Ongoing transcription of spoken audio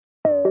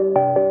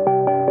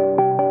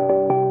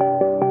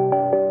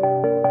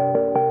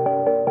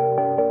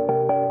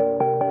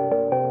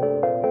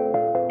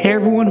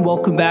everyone,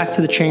 welcome back to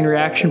the Chain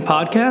Reaction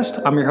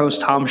Podcast. I'm your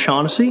host, Tom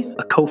Shaughnessy,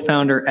 a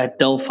co-founder at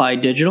Delphi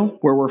Digital,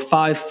 where we're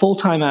 5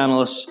 full-time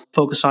analysts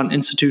focused on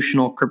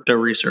institutional crypto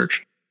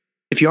research.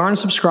 If you aren't a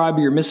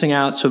subscriber, you're missing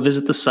out, so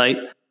visit the site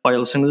while you're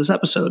listening to this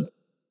episode.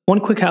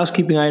 One quick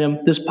housekeeping item,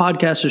 this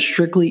podcast is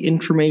strictly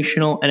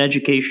informational and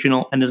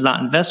educational and is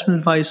not investment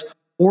advice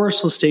or a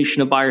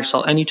solicitation to buy or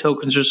sell any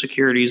tokens or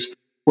securities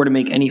or to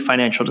make any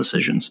financial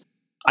decisions.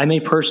 I may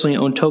personally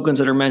own tokens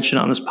that are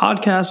mentioned on this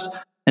podcast,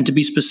 and to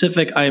be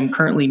specific, I am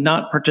currently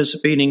not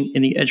participating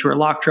in the Edgeware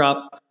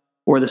Lockdrop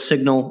or the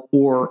Signal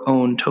or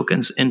own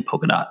tokens in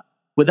Polkadot.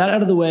 With that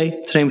out of the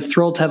way, today I'm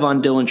thrilled to have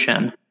on Dillon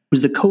Chen,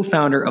 who's the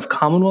co-founder of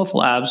Commonwealth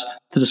Labs,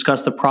 to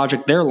discuss the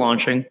project they're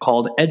launching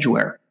called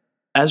Edgeware.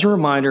 As a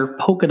reminder,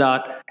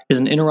 Polkadot is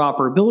an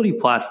interoperability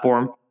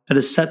platform that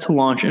is set to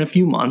launch in a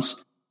few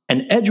months,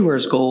 and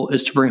Edgeware's goal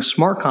is to bring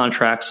smart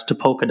contracts to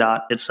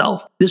Polkadot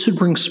itself. This would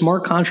bring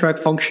smart contract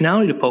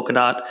functionality to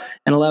Polkadot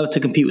and allow it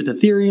to compete with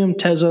Ethereum,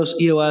 Tezos,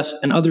 EOS,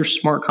 and other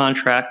smart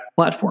contract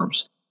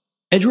platforms.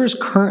 Edgeware is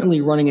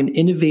currently running an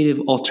innovative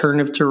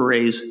alternative to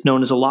raise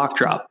known as a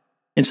Lockdrop.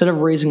 Instead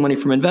of raising money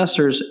from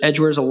investors,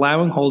 Edgeware is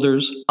allowing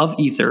holders of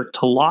Ether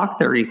to lock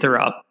their Ether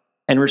up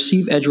and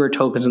receive Edgeware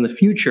tokens in the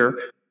future,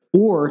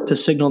 or to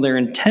signal their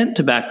intent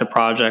to back the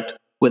project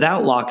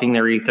without locking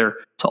their Ether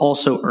to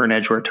also earn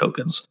Edgeware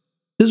tokens.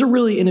 This is a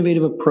really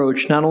innovative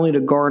approach not only to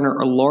garner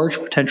a large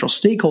potential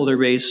stakeholder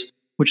base,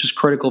 which is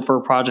critical for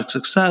a project's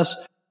success,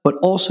 but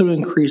also to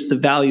increase the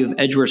value of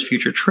Edgeware's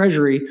future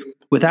treasury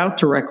without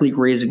directly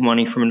raising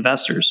money from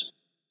investors.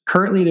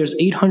 Currently, there's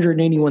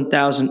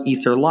 881,000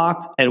 Ether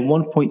locked and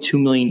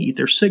 1.2 million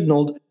Ether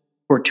signaled,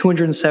 or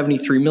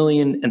 273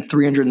 million and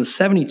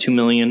 372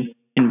 million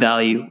in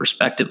value,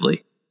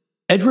 respectively.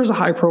 Edgeware is a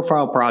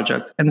high-profile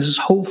project, and this is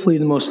hopefully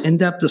the most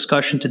in-depth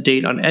discussion to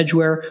date on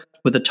Edgeware,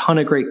 with a ton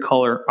of great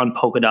color on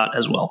Polkadot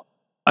as well.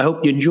 I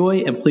hope you enjoy,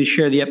 and please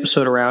share the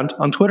episode around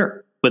on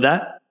Twitter. With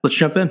that, let's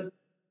jump in.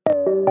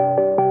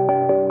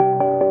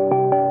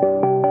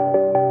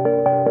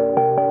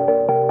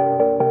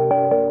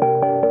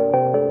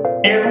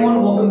 Hey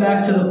everyone, welcome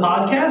back to the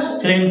podcast.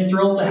 Today I'm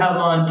thrilled to have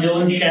on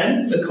Dillon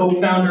Chen, the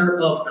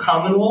co-founder of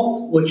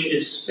Commonwealth, which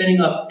is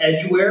spinning up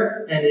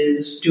Edgeware and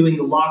is doing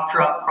the lock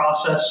drop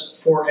process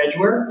for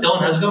Edgeware.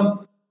 Dillon, how's it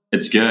going?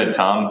 It's good,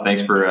 Tom.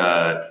 Thanks for,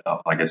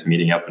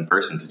 meeting up in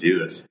person to do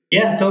this.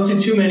 Yeah, don't do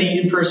too many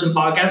in-person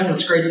podcasts, but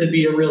it's great to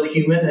be a real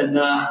human and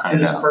do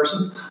this in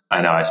person.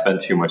 I know. I spend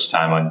too much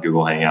time on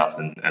Google Hangouts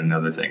and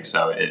other things,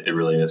 so it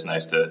really is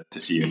nice to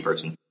see you in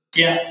person.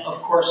 Yeah, of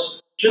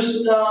course.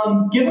 Just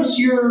give us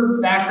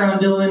your background,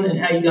 Dillon, and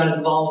how you got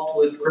involved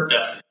with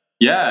crypto.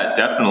 Yeah,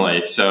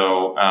 definitely.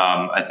 So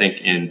I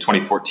think in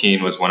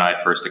 2014 was when I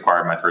first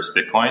acquired my first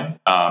Bitcoin.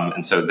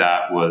 And so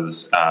that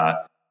was,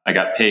 I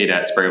got paid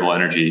at Sprayable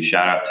Energy.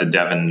 Shout out to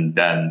Devin and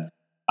Ben.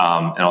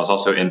 And I was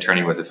also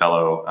interning with a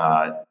fellow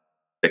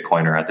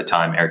Bitcoiner at the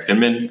time, Eric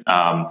Finman.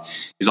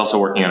 He's also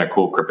working on a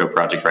cool crypto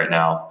project right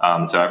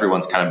now. So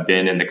everyone's kind of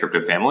been in the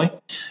crypto family.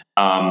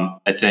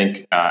 I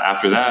think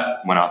after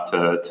that, went out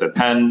to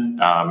Penn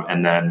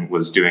and then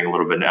was doing a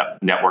little bit of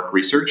network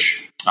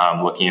research,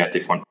 looking at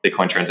different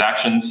Bitcoin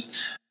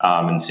transactions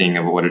and seeing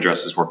what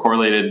addresses were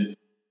correlated.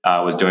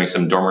 Was doing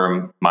some dorm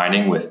room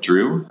mining with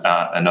Drew,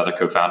 another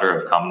co-founder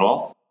of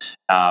Commonwealth,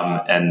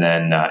 and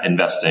then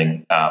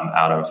investing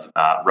out of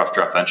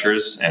Lockdrop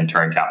Ventures and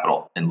Turing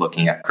Capital and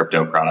looking at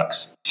crypto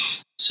products.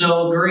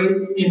 So great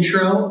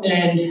intro.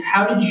 And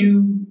how did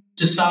you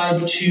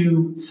decide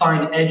to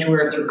find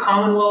Edgeware through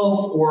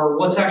Commonwealth, or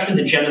what's actually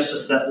the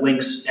genesis that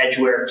links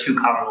Edgeware to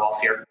Commonwealth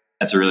here?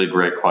 That's a really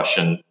great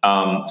question.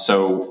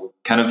 So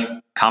kind of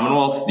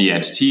Commonwealth, the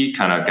entity,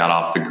 kind of got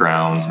off the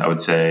ground, I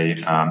would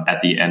say,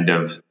 at the end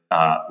of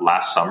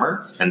last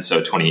summer. And so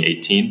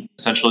 2018,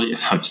 essentially,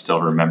 if I'm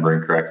still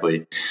remembering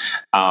correctly.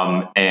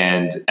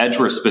 And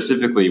Edgeware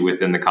specifically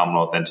within the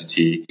Commonwealth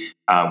entity,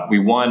 we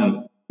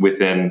won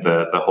within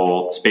the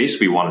whole space.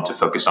 We wanted to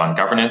focus on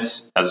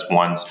governance as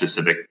one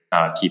specific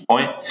key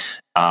point.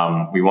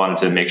 We wanted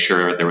to make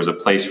sure there was a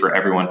place for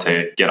everyone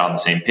to get on the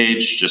same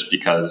page, just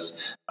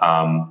because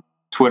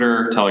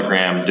Twitter,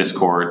 Telegram,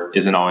 Discord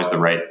isn't always the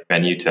right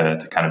venue to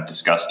kind of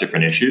discuss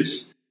different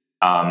issues.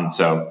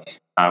 So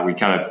we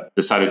kind of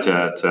decided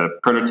to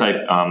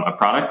prototype a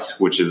product,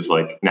 which is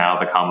like now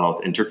the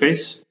Commonwealth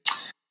interface.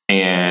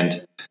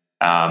 And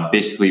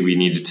basically, we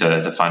needed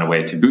to find a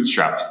way to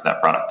bootstrap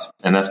that product.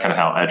 And that's kind of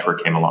how Edgeware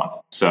came along.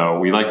 So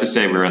we like to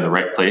say we were in the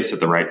right place at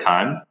the right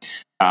time.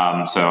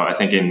 So I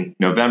think in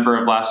November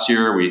of last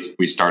year,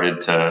 we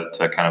started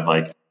to kind of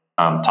like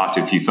talk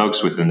to a few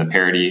folks within the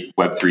Parity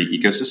Web3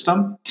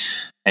 ecosystem.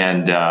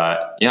 And,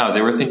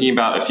 they were thinking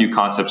about a few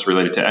concepts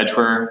related to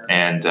Edgeware.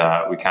 And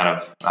we kind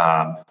of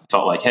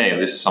felt like, hey,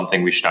 this is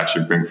something we should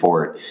actually bring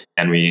forward.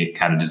 And we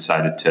kind of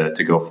decided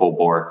to go full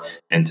bore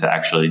into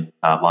actually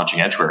launching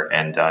Edgeware.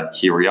 And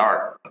here we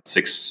are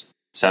 6,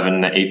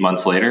 7, 8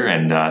 months later.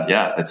 And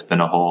it's been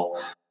a whole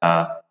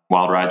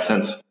wild ride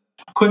since.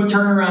 Quick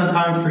turnaround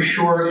time for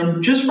sure.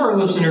 And just for our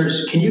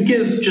listeners, can you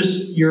give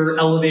just your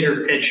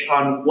elevator pitch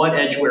on what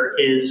Edgeware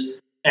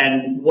is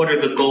and what are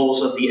the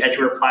goals of the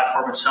Edgeware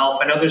platform itself?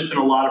 I know there's been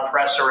a lot of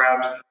press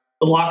around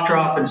the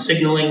Lockdrop and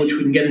signaling, which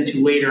we can get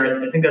into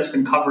later. I think that's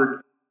been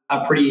covered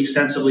pretty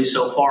extensively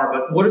so far.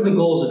 But what are the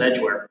goals of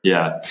Edgeware?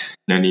 Yeah,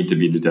 no need to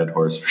beat a dead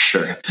horse for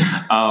sure.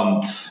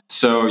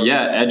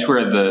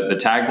 Edgeware, the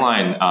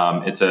tagline,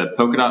 it's a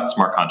Polkadot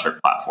smart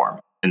contract platform.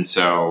 And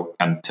so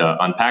to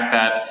unpack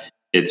that,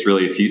 it's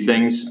really a few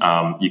things.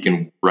 You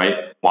can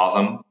write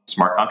WASM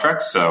smart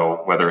contracts.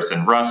 So whether it's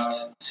in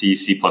Rust, C,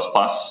 C++,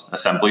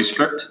 assembly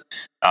script,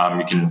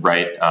 you can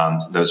write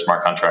those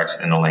smart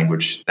contracts in a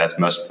language that's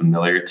most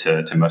familiar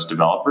to most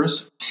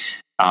developers.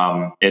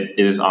 It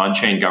is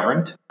on-chain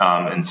governed.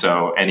 And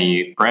so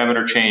any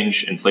parameter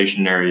change,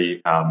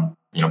 inflationary,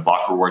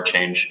 block reward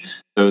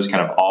change, those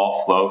kind of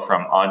all flow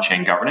from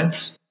on-chain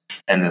governance.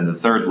 And then the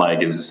third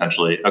leg is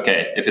essentially,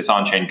 okay, if it's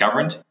on-chain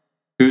governed,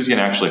 who's going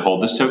to actually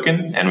hold this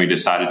token? And we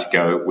decided to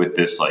go with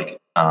this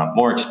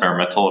more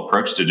experimental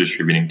approach to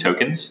distributing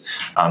tokens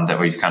that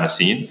we've kind of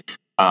seen.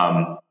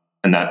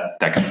 And that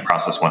kind of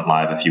process went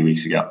live a few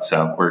weeks ago.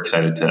 So we're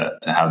excited to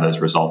have those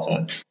results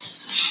in.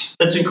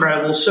 That's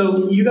incredible.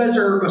 So you guys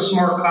are a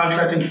smart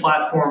contracting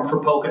platform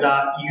for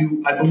Polkadot.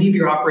 I believe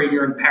you're operating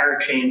your own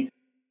parachain.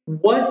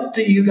 What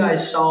do you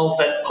guys solve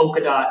that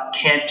Polkadot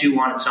can't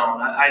do on its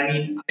own? I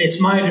mean,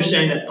 it's my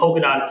understanding that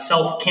Polkadot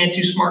itself can't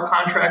do smart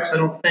contracts, I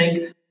don't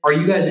think. Are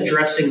you guys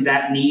addressing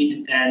that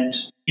need? And,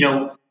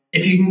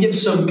 if you can give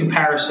some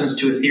comparisons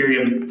to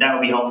Ethereum, that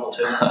would be helpful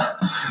too.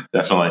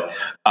 Definitely.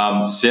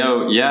 To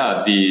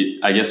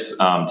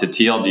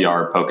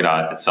TLDR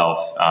Polkadot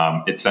itself,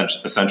 it's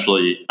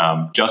essentially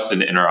just an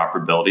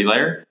interoperability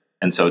layer.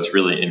 And so it's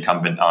really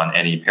incumbent on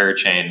any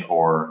parachain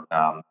or,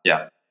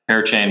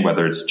 parachain,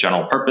 whether it's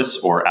general purpose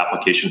or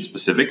application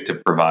specific to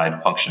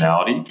provide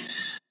functionality.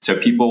 So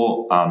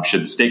people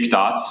should stake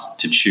dots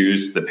to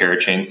choose the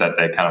parachains that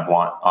they kind of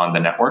want on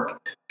the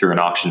network through an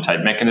auction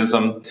type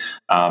mechanism.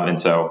 And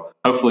so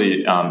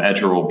hopefully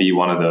Edgeware will be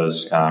one of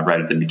those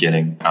right at the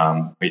beginning.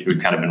 We've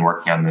kind of been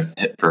working on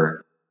it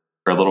for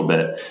a little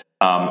bit.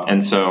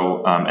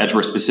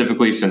 Edgeware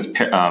specifically, since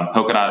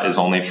Polkadot is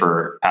only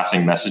for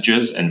passing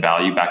messages and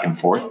value back and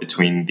forth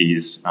between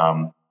these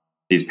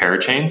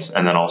parachains,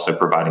 and then also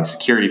providing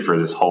security for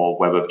this whole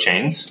web of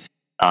chains,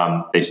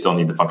 they still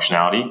need the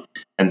functionality.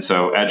 And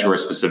so Edgeware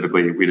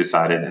specifically, we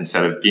decided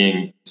instead of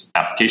being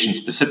application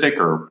specific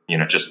or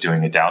just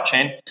doing a DAO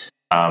chain,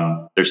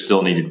 there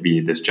still needed to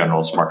be this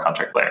general smart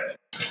contract layer.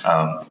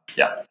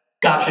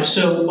 Gotcha.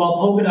 So while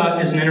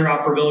Polkadot is an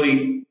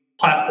interoperability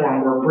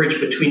platform or a bridge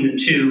between the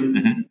two,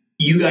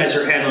 you guys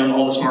are handling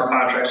all the smart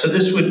contracts. So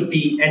this would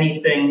be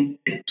anything,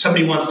 if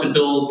somebody wants to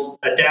build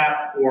a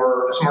dApp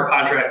or a smart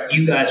contract,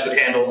 you guys would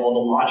handle all the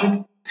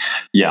logic?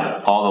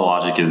 Yeah, all the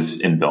logic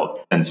is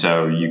inbuilt. And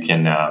so you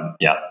can,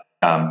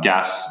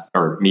 gas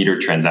or meter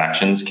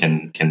transactions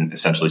can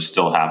essentially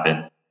still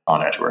happen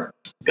on Edgeware.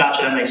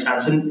 Gotcha, that makes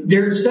sense. And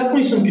there's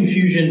definitely some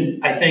confusion,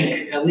 I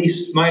think, at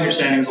least my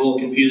understanding is a little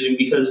confusing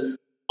because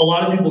a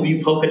lot of people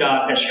view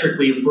Polkadot as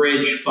strictly a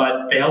bridge,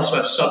 but they also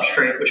have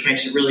Substrate, which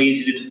makes it really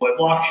easy to deploy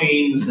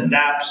blockchains and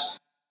apps.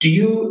 Do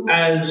you,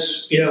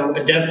 as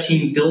a dev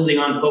team building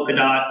on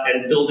Polkadot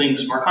and building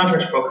smart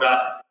contracts for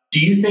Polkadot,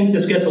 do you think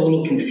this gets a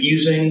little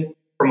confusing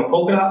from a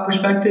Polkadot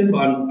perspective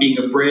on being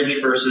a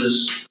bridge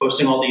versus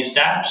hosting all these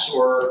dApps,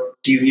 or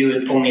do you view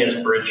it only as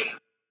a bridge?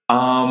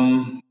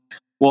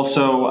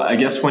 So I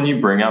guess when you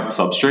bring up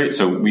Substrate,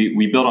 so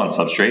we build on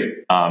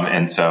Substrate,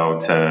 and so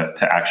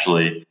to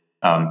actually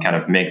kind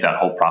of make that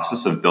whole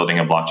process of building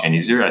a blockchain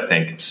easier, I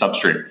think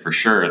Substrate for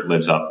sure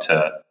lives up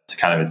to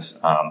kind of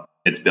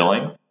its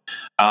billing.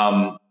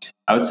 I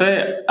would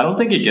say I don't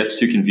think it gets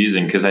too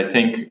confusing because I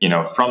think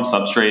from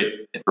Substrate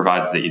it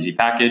provides the easy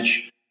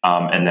package,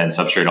 and then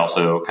Substrate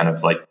also kind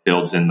of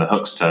builds in the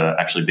hooks to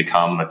actually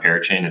become a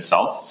parachain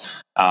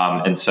itself,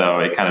 and so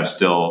it kind of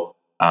still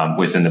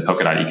within the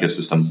Polkadot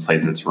ecosystem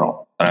plays its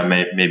role. But I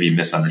may be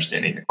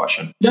misunderstanding the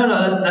question. No,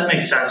 that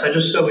makes sense. I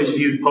just always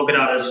viewed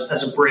Polkadot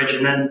as a bridge,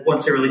 and then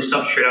once they released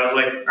Substrate, I was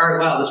like, all right,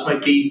 wow, this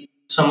might be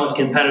somewhat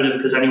competitive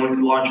because anyone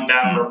can launch a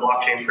dApp or a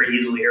blockchain pretty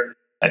easily here.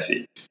 I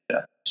see.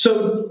 Yeah.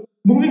 So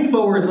moving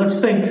forward,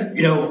 let's think,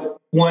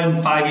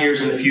 5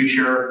 years in the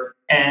future,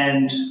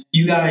 and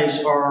you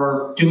guys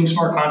are doing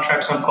smart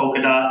contracts on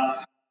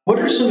Polkadot. What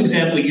are some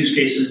example use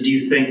cases do you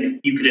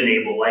think you could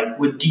enable?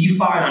 Would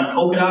DeFi on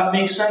Polkadot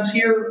make sense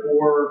here,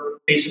 or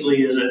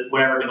basically is it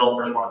whatever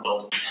developers want to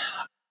build?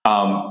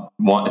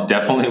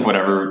 Definitely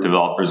whatever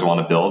developers want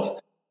to build.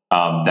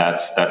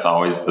 That's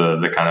always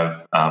the kind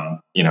of,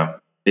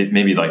 it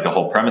may be the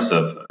whole premise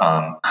of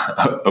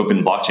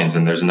open blockchains.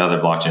 And there's another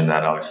blockchain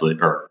that obviously,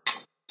 or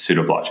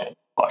pseudo blockchain,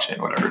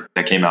 whatever,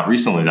 that came out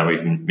recently that we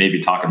can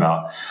maybe talk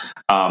about.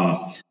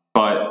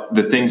 But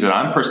the things that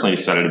I'm personally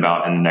excited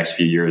about in the next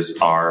few years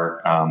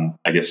are,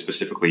 I guess,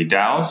 specifically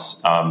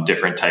DAOs,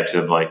 different types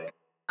of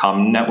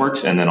common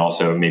networks, and then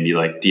also maybe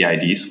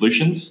DID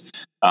solutions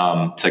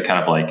to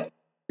kind of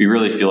we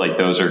really feel like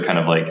those are kind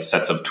of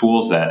sets of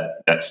tools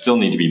that still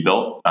need to be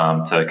built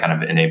to kind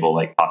of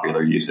enable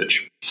popular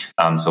usage.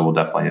 So we'll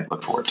definitely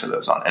look forward to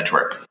those on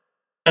Edgeware.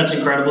 That's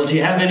incredible. Do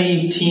you have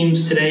any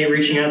teams today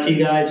reaching out to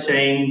you guys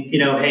saying,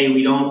 hey,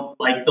 we don't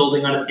like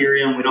building on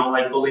Ethereum, we don't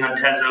like building on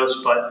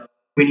Tezos, but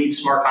we need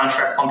smart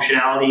contract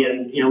functionality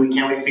and, we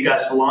can't wait for you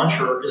guys to launch,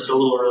 or is it a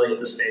little early at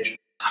this stage?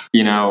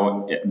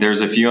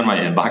 There's a few in my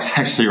inbox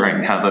actually right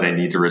now that I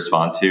need to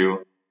respond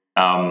to.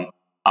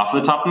 Off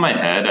the top of my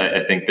head,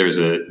 I think there's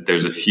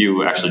a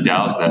few actually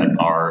DAOs that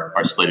are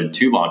slated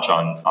to launch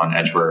on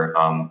Edgeware.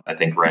 I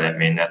think right at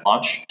mainnet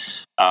launch.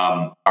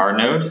 Our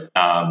node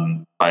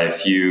by a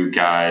few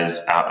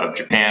guys out of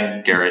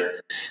Japan.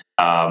 Garrett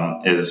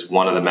is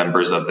one of the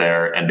members of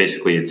there, and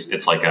basically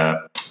it's like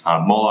a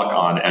Moloch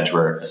on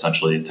Edgeware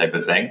essentially type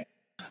of thing.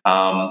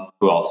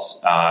 Who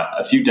else?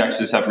 A few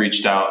dexes have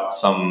reached out.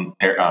 Some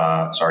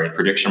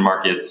prediction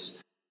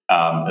markets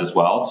as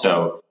well.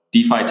 So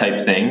DeFi type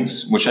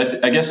things, which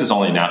I guess is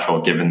only natural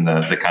given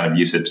the kind of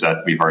usage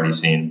that we've already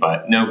seen,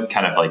 but no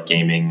kind of like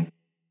gaming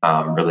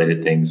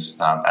related things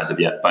as of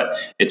yet. But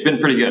it's been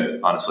pretty good,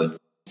 honestly.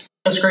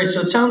 That's great. So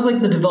it sounds like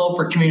the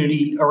developer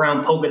community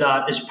around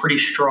Polkadot is pretty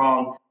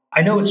strong.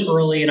 I know it's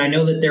early, and I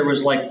know that there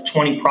was like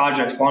 20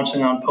 projects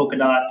launching on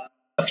Polkadot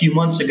a few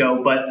months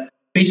ago, but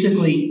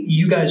basically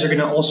you guys are going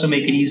to also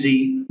make it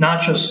easy, not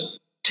just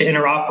to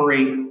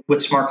interoperate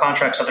with smart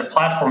contracts on other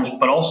platforms,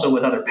 but also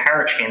with other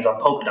parachains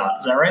on Polkadot.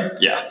 Is that right?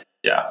 Yeah,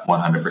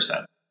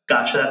 100%.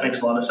 Gotcha. That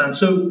makes a lot of sense.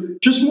 So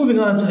just moving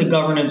on to the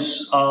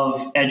governance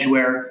of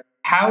Edgeware,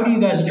 how do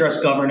you guys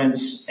address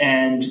governance,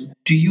 and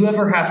do you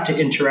ever have to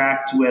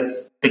interact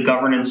with the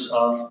governance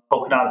of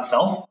Polkadot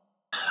itself?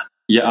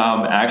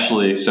 Yeah,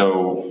 actually,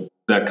 so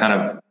the kind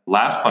of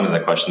last part of the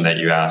question that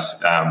you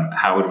asked,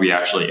 how would we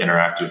actually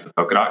interact with the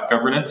Polkadot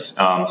governance?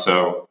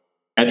 So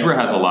Edgeware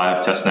has a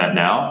live testnet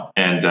now,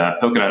 and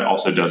Polkadot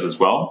also does as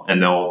well.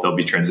 And they'll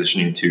be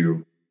transitioning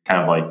to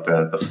kind of like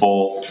the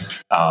full,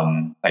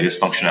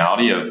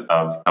 functionality of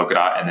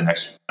Polkadot in the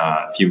next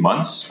few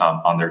months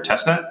on their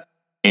testnet.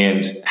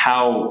 And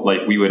how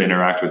we would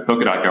interact with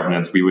Polkadot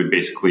governance, we would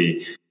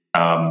basically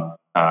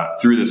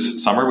through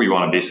this summer, we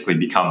want to basically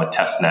become a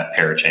testnet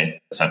parachain,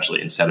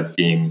 essentially, instead of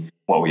being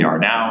what we are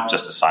now,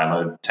 just a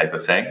siloed type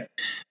of thing.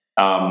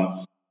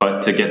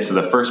 But to get to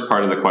the first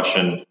part of the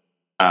question,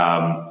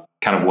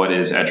 kind of what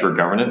is Edgeware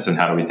governance and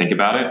how do we think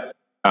about it?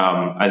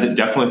 I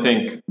definitely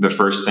think the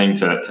first thing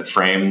to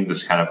frame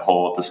this kind of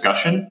whole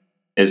discussion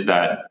is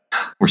that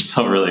we're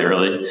still really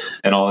early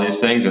in all these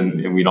things,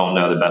 and we don't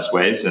know the best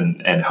ways.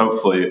 And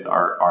hopefully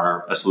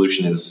our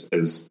solution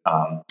is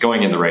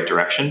going in the right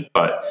direction.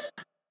 But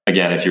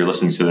again, if you're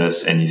listening to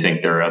this and you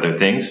think there are other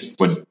things,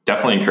 would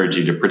definitely encourage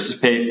you to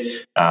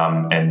participate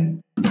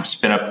and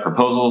spin up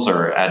proposals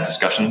or add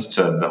discussions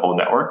to the whole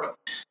network.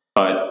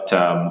 But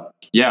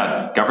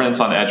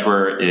governance on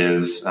Edgeware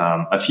is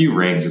a few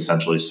rings,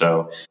 essentially.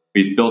 So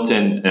we've built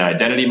in an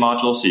identity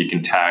module so you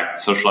can tag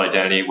social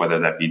identity, whether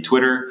that be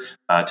Twitter,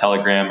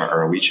 Telegram,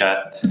 or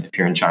WeChat if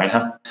you're in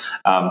China,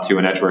 to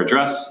an Edgeware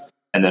address.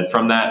 And then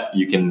from that,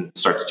 you can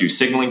start to do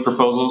signaling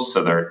proposals.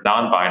 So they're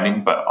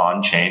non-binding, but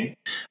on-chain.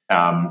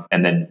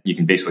 And then you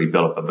can basically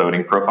build up a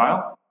voting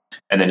profile.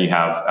 And then you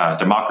have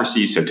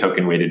democracy, so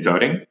token-weighted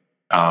voting.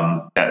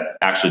 That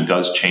actually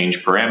does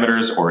change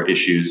parameters or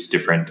issues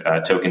different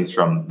tokens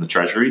from the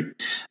treasury.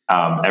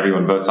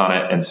 Everyone votes on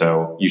it, and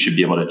so you should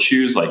be able to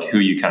choose who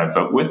you kind of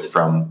vote with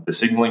from the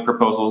signaling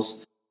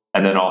proposals.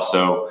 And then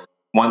also,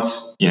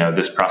 once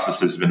this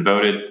process has been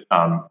voted,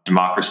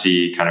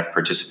 democracy kind of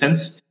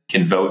participants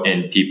can vote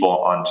in people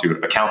onto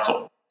a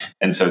council,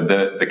 and so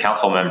the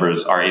council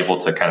members are able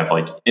to kind of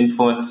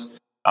influence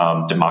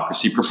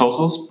democracy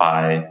proposals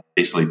by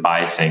basically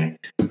biasing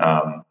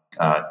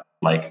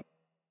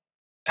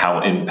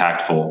how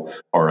impactful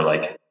or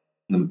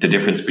the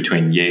difference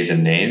between yays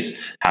and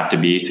nays have to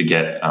be to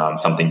get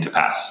something to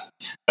pass.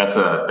 That's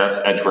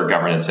Edgeware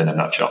governance in a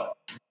nutshell.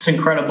 It's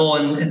incredible,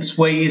 and it's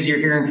way easier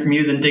hearing from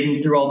you than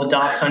digging through all the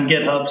docs on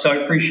GitHub, so I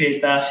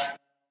appreciate that.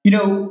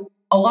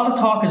 A lot of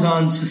talk is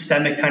on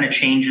systemic kind of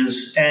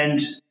changes,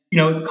 and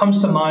it comes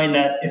to mind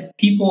that if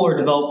people or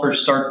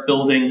developers start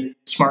building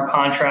smart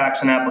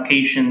contracts and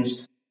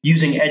applications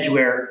using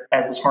Edgeware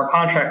as the smart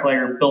contract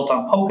layer built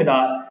on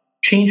Polkadot,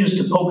 changes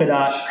to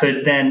Polkadot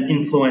could then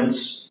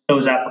influence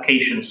those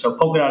applications. So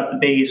Polkadot at the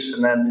base,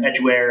 and then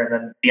Edgeware, and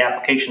then the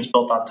applications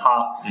built on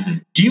top. Mm-hmm.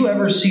 Do you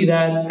ever see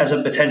that as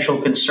a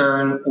potential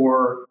concern,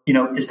 or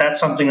is that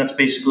something that's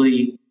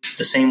basically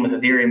the same with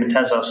Ethereum and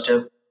Tezos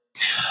too?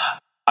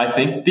 I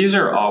think these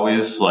are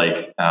always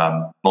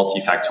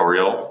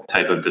multifactorial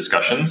type of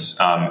discussions,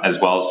 as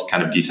well as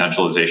kind of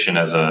decentralization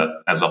as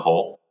a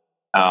whole.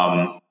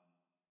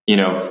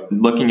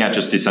 Looking at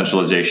just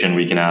decentralization,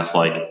 we can ask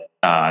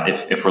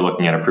if we're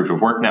looking at a proof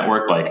of work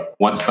network,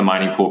 what's the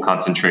mining pool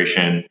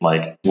concentration?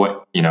 What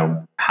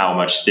how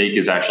much stake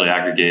is actually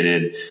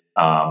aggregated?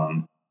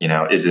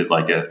 Is it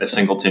a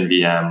singleton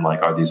VM?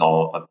 Are these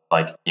all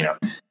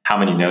how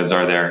many nodes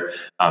are there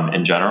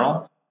in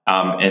general?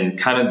 And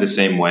kind of the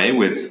same way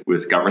with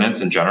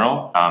governance in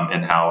general,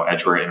 and how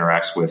Edgeware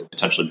interacts with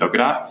potentially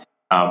Polkadot.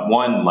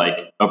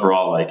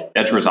 Overall,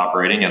 Edgeware is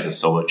operating as a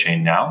solo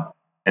chain now,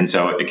 and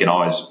so it can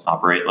always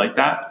operate like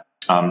that.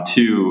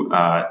 Two,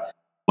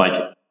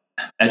 like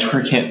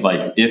Edgeware can't,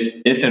 like,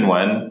 if and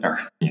when, or,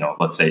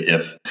 let's say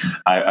if,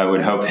 I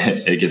would hope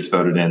it gets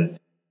voted in.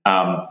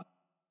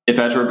 If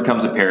Edgeware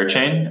becomes a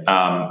parachain,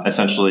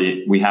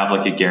 essentially we have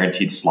like a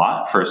guaranteed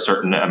slot for a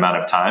certain amount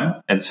of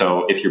time. And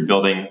so if you're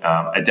building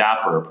a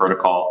DApp or a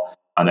protocol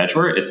on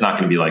Edgeware, it's not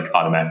going to be like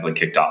automatically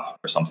kicked off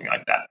or something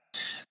like that.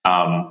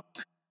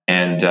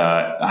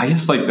 I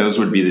guess like those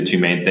would be the two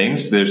main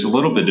things. There's a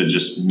little bit of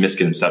just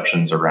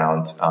misconceptions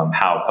around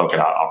how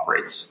Polkadot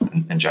operates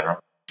in general.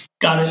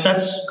 Got it.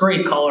 That's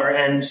great color.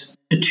 And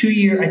the 2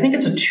 year, I think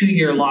it's a 2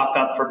 year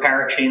lockup for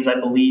parachains, I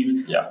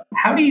believe. Yeah.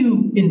 How do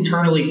you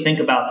internally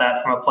think about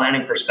that from a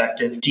planning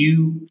perspective? Do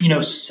you,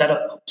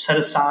 set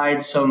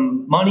aside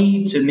some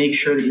money to make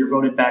sure that you're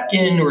voted back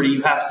in, or do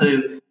you have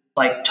to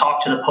like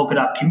talk to the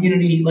Polkadot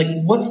community? Like,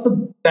 what's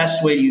the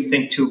best way do you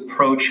think to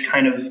approach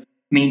kind of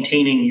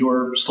maintaining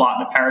your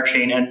slot in a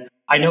parachain? And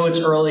I know it's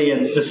early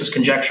and this is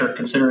conjecture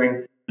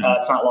considering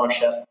it's not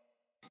launched yet.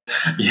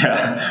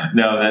 Yeah,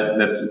 no,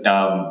 that's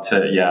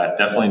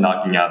definitely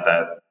knocking out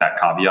that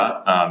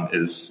caveat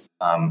is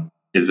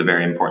a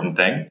very important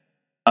thing.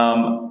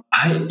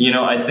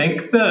 I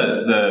think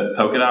the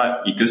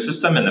Polkadot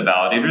ecosystem and the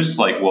validators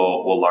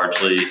will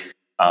largely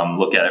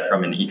look at it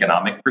from an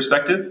economic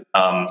perspective,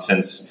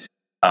 since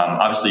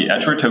obviously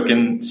Edgeware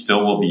token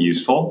still will be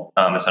useful,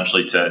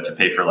 essentially to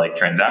pay for like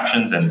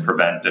transactions and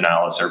prevent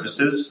denial of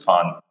services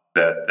on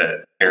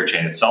the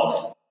parachain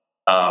itself.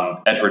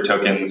 Edgeware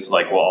tokens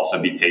will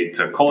also be paid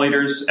to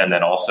collators and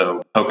then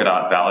also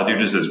Polkadot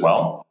validators as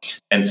well.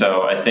 And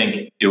so I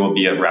think it will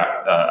be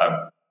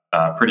a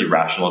pretty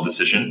rational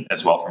decision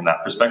as well from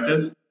that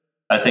perspective.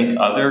 I think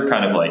other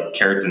kind of like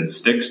carrots and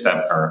sticks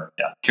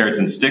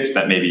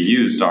that may be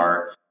used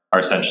are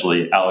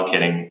essentially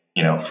allocating,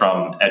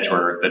 from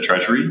Edgeware, the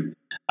treasury,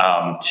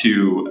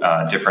 to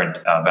different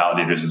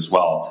validators as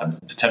well to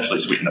potentially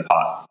sweeten the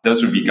pot.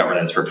 Those would be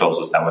governance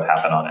proposals that would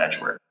happen on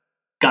Edgeware.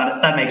 Got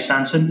it. That makes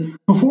sense. And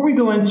before we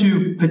go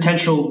into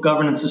potential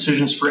governance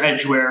decisions for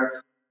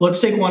Edgeware, let's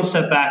take one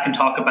step back and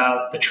talk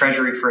about the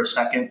treasury for a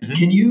second. Mm-hmm.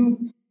 Can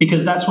you,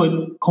 because that's what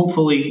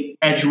hopefully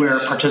Edgeware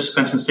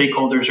participants and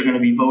stakeholders are going to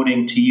be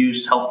voting to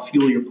use to help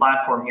fuel your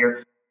platform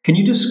here. Can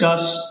you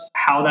discuss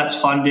how that's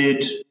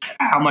funded,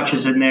 how much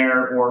is in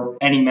there, or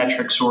any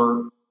metrics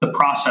or the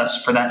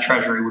process for that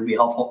treasury would be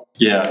helpful?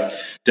 Yeah,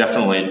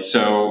 definitely.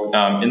 So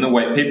in the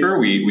white paper,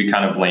 we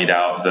kind of laid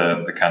out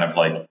the kind of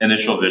like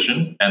initial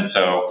vision. And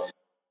so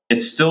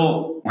it's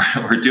still,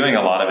 we're doing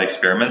a lot of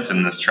experiments,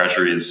 and this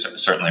treasury is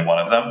certainly one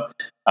of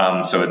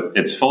them. So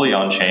it's fully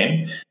on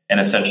chain,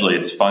 and essentially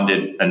it's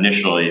funded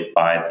initially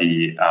by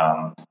the,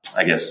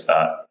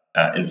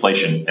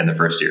 inflation in the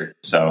first year.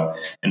 So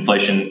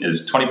inflation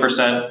is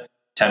 20%,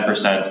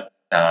 10%.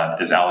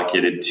 Is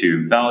allocated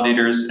to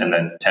validators, and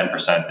then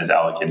 10% is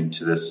allocated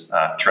to this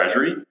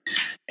treasury.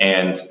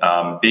 And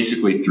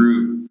basically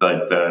through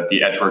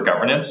the Edgeware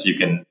governance, you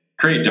can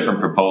create different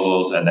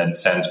proposals and then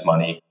send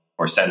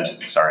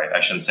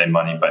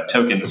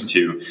tokens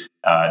to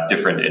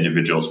different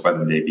individuals,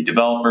 whether they be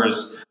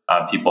developers,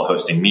 people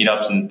hosting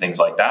meetups and things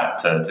like that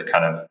to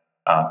kind of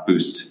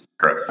boost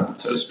growth,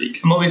 so to speak.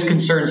 I'm always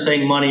concerned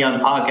saying money on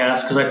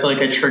podcasts because I feel like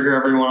I trigger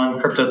everyone on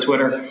crypto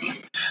Twitter.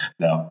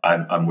 No,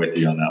 I'm with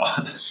you on that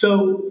one.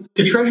 So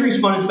the treasury is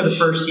funded for the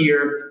first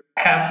year.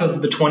 Half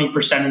of the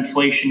 20%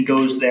 inflation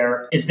goes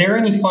there. Is there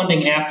any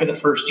funding after the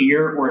first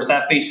year, or is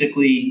that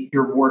basically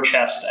your war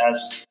chest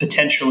as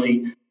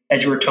potentially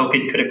Edgeware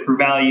token could accrue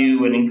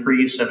value and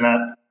increase, and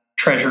that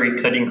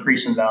treasury could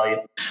increase in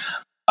value?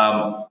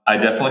 I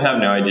definitely have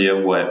no idea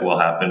what will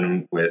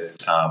happen with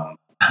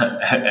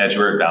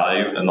Edgeware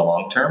value in the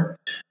long term.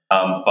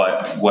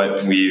 But what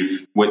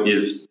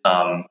is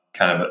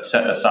kind of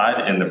set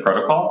aside in the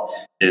protocol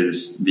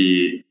is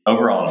the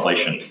overall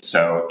inflation.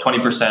 So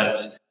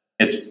 20%,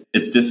 it's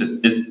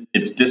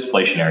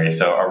disflationary.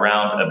 So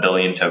around 1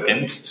 billion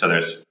tokens. So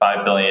there's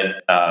 5 billion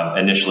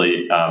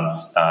initially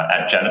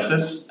at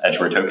Genesis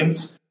Edgeware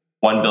tokens,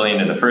 1 billion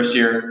in the first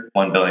year,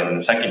 1 billion in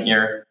the second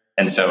year.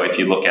 And so if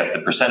you look at the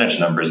percentage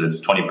numbers,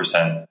 it's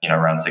 20%,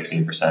 around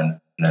 16%, and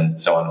then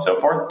so on and so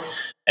forth.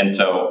 And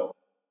so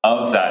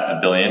of that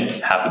 1 billion,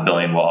 500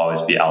 million will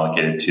always be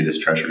allocated to this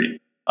treasury,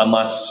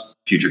 unless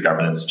future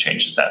governance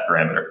changes that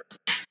parameter.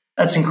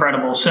 That's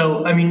incredible.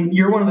 So, I mean,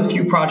 you're one of the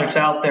few projects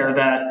out there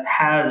that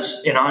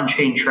has an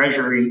on-chain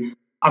treasury.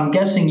 I'm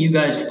guessing you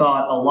guys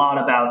thought a lot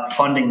about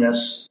funding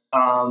this.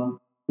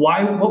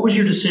 What was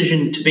your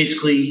decision to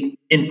basically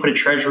input a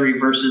treasury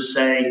versus,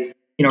 say,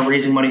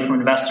 raising money from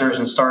investors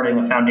and starting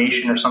a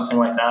foundation or something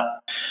like that?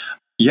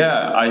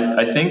 Yeah,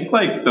 I think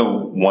like the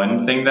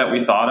one thing that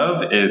we thought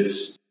of,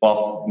 there's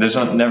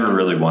never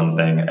really one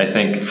thing. I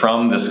think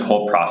from this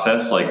whole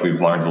process,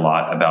 we've learned a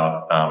lot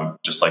about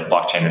just like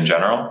blockchain in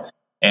general.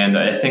 And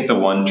I think the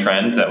one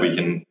trend that we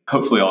can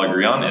hopefully all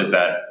agree on is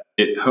that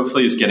it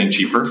hopefully is getting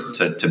cheaper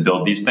to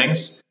build these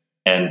things.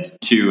 And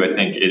two, I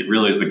think it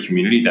really is the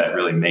community that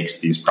really makes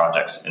these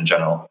projects in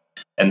general.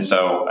 And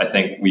so I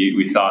think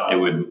we thought it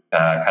would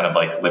kind of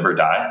like live or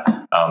die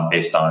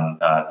based on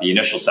the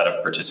initial set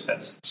of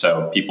participants.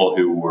 So people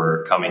who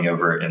were coming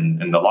over in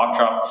the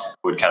Lockdrop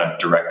would kind of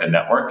direct the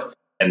network,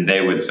 and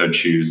they would so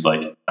choose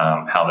like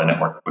how the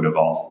network would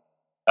evolve.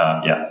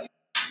 Yeah.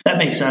 That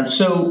makes sense.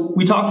 So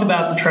we talked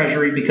about the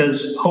treasury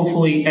because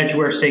hopefully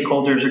Edgeware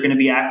stakeholders are going to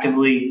be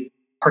actively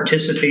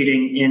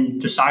participating in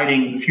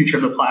deciding the future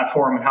of the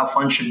platform and how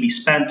funds should be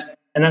spent.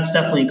 And that's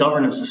definitely a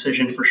governance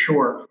decision for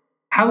sure.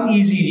 How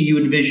easy do you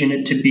envision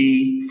it to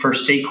be for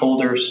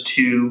stakeholders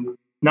to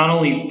not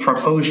only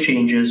propose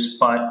changes,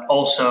 but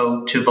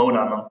also to vote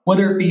on them,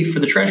 whether it be for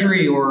the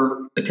treasury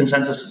or the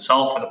consensus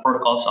itself or the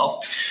protocol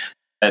itself?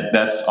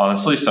 That's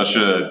honestly such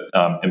an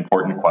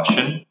important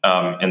question.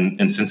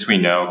 And since we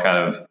know kind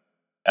of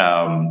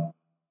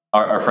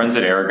our friends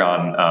at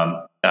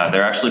Aragon,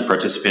 they're actually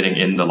participating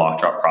in the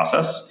Lockdrop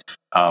process.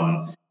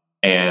 But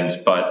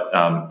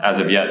as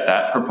of yet,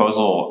 that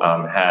proposal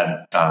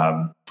had,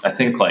 I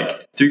think,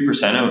 like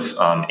 3% of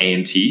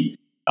A&T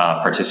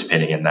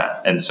participating in that.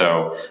 And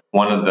so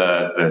one of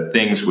the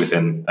things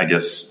within, I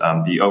guess,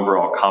 the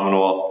overall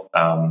Commonwealth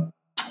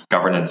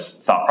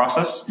governance thought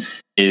process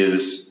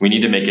is we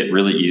need to make it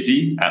really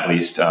easy. At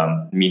least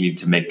we need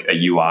to make a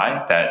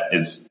UI that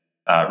is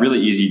really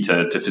easy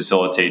to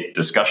facilitate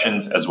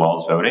discussions as well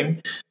as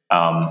voting.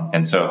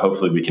 And so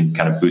hopefully we can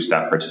kind of boost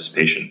that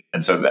participation.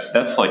 And so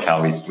that's like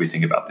how we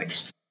think about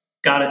things.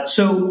 Got it.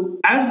 So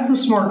as the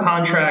smart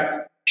contract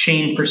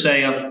chain per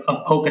se of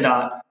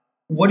Polkadot,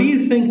 what do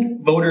you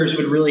think voters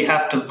would really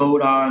have to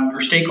vote on, or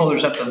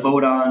stakeholders have to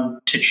vote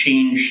on to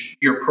change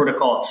your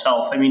protocol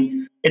itself? I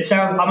mean, it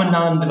sounds, I'm a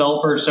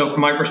non-developer, so from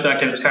my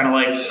perspective, it's kind of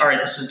like, all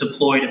right, this is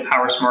deployed to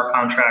power smart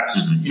contracts.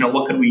 Mm-hmm.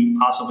 What could we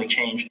possibly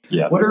change?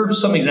 Yeah. What are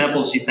some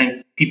examples you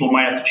think people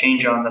might have to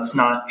change on that's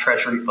not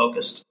treasury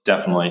focused?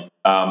 Definitely.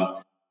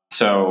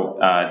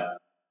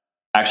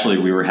 Actually,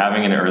 we were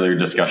having an earlier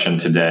discussion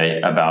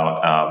today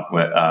about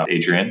with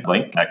Adrian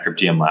Link at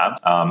Cryptium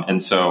Labs.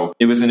 And so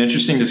it was an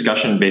interesting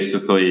discussion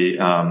basically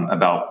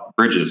about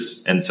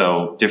bridges. And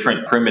so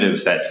different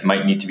primitives that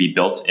might need to be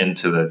built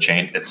into the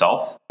chain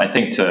itself. I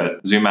think to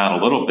zoom out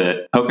a little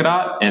bit,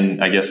 Polkadot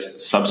and I guess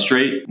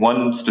Substrate,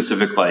 one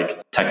specific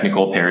like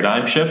technical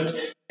paradigm shift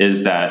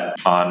is that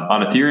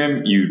on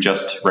Ethereum, you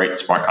just write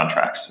smart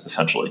contracts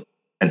essentially.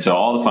 And so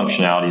all the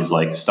functionality is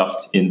like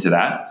stuffed into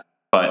that.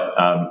 But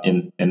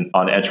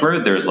on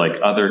Edgeware, there's like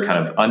other kind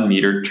of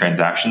unmetered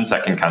transactions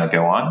that can kind of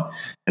go on.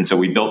 And so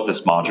we built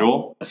this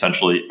module.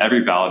 Essentially,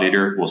 every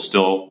validator will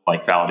still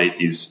like validate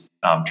these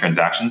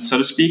transactions, so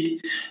to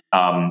speak.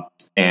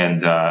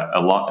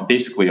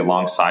 Basically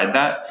alongside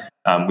that,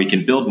 we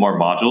can build more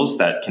modules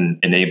that can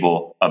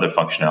enable other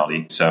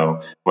functionality.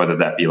 So whether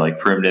that be like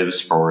primitives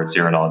for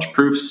zero knowledge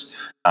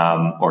proofs,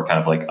 or kind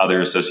of like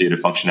other associated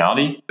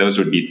functionality, those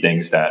would be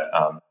things that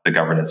the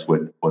governance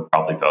would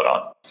probably vote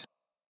on.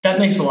 That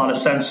makes a lot of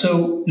sense.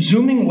 So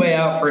zooming way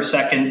out for a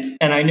second,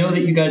 and I know that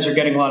you guys are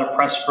getting a lot of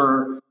press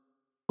for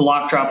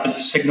block drop and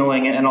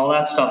signaling and all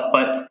that stuff,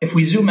 but if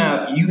we zoom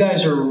out, you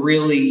guys are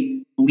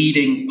really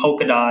leading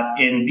Polkadot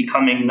in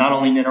becoming not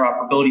only an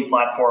interoperability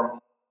platform,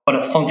 but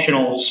a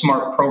functional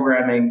smart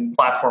programming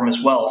platform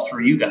as well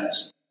through you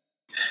guys.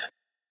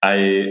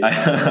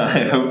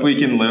 I hope we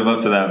can live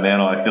up to that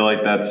mantle. I feel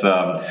like that's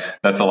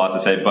a lot to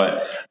say,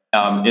 but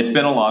it's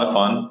been a lot of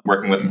fun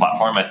working with the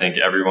platform. I think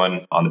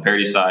everyone on the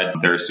Parity side,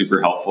 they're super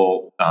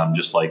helpful,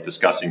 just like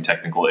discussing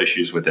technical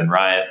issues within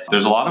Riot.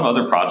 There's a lot of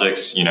other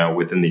projects,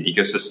 within the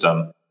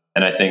ecosystem.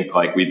 And I think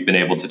like we've been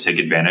able to take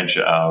advantage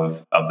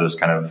of those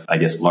kind of, I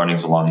guess,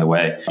 learnings along the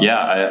way.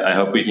 Yeah, I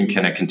hope we can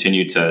kind of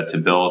continue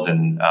to build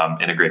and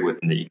integrate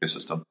within the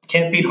ecosystem.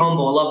 Can't beat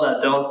humble. I love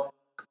that, Dillon.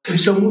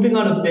 So moving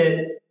on a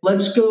bit,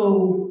 let's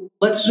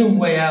zoom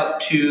way out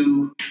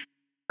to,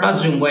 not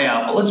zoom way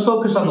out, but let's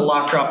focus on the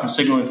lock drop and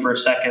signaling for a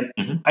second.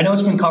 Mm-hmm. I know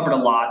it's been covered a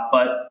lot,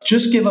 but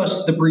just give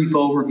us the brief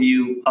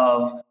overview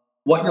of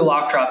what your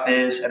lock drop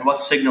is and what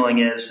signaling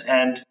is.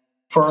 And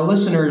for our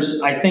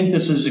listeners, I think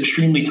this is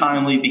extremely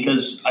timely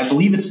because I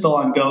believe it's still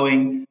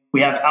ongoing.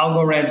 We have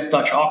Algorand's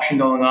Dutch auction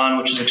going on,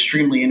 which is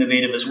extremely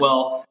innovative as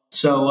well.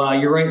 So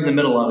you're right in the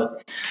middle of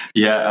it.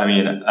 Yeah, I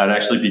mean, I'd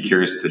actually be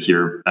curious to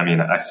hear. I mean,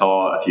 I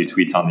saw a few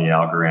tweets on the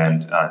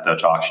Algorand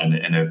Dutch auction,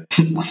 and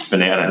it was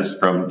bananas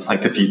from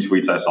like the few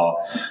tweets I saw.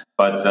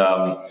 But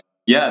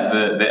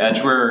the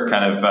Edgeware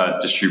kind of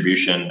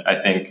distribution, I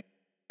think,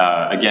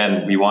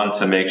 again, we wanted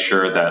to make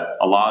sure that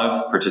a lot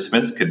of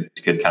participants could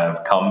kind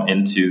of come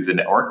into the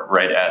network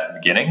right at the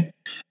beginning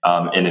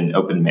in an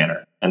open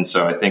manner. And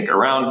so I think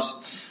around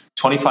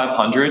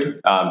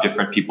 2,500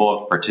 different people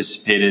have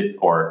participated,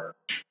 or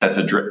that's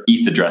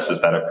ETH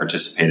addresses that have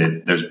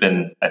participated. There's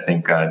been, I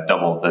think,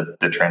 double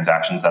the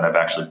transactions that have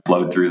actually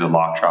flowed through the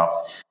Lockdrop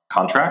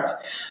contract.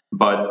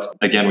 But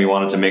again, we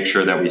wanted to make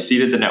sure that we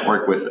seeded the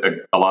network with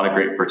a lot of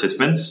great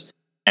participants.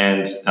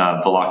 And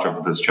the Lockdrop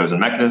with this chosen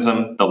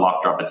mechanism, the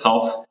Lockdrop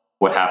itself,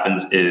 what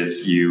happens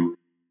is you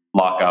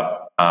lock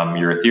up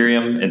your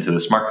Ethereum into the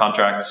smart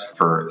contracts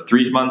for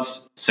 3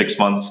 months, 6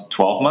 months,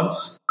 12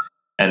 months.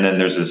 And then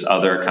there's this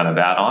other kind of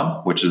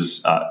add-on, which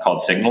is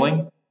called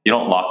signaling. You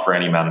don't lock for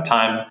any amount of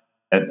time,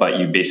 but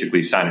you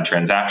basically sign a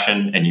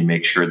transaction and you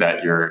make sure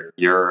that your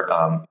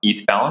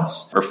ETH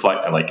balance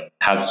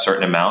has a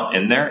certain amount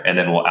in there, and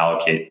then we'll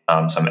allocate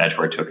some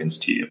Edgeware tokens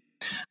to you.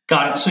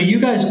 Got it. So you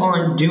guys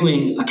aren't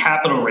doing a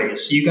capital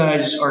raise. You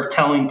guys are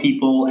telling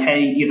people,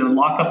 hey, either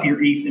lock up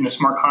your ETH in a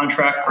smart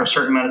contract for a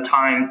certain amount of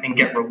time and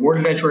get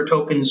rewarded Edgeware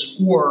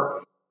tokens,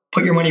 or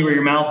put your money where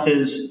your mouth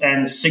is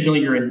and signal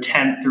your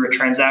intent through a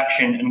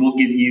transaction, and we'll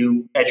give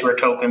you Edgeware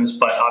tokens,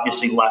 but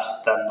obviously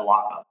less than the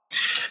lockup.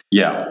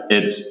 Yeah,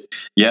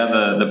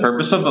 the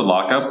purpose of the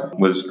lockup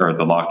or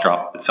the lock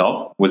drop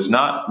itself was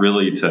not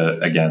really to,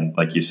 again,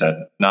 like you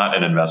said, not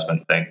an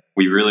investment thing.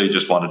 We really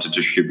just wanted to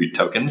distribute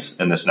tokens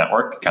in this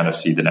network, kind of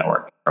see the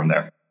network from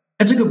there.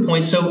 That's a good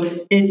point.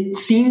 So it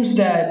seems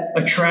that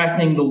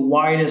attracting the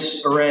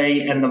widest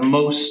array and the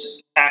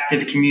most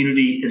active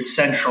community is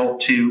central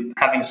to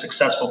having a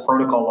successful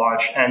protocol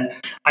launch. And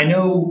I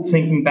know,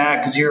 thinking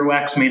back,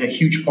 0x made a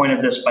huge point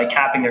of this by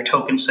capping their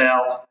token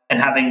sale and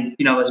having,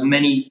 as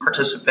many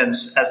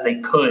participants as they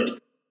could.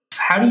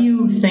 How do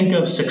you think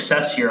of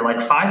success here?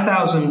 Like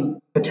 5,000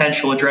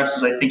 potential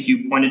addresses, I think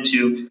you pointed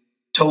to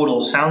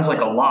total, sounds like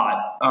a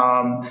lot.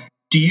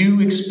 Do you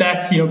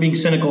expect, being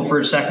cynical for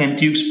a second,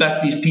 do you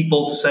expect these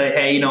people to say,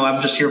 hey,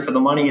 I'm just here for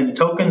the money and the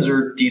tokens?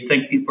 Or do you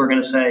think people are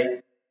going to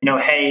say,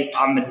 hey,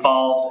 I'm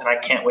involved and I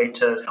can't wait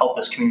to help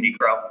this community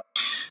grow?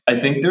 I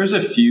think there's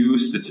a few,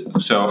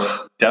 so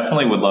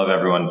definitely would love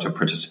everyone to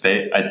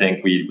participate. I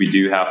think we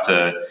do have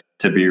to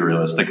be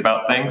realistic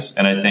about things.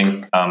 And I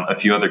think a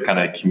few other kind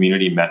of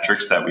community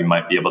metrics that we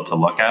might be able to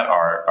look at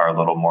are a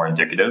little more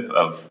indicative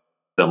of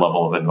the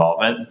level of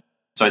involvement.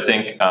 So I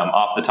think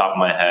off the top of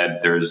my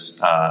head,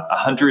 there's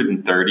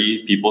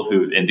 130 people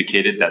who've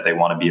indicated that they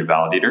want to be a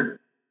validator,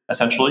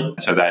 essentially,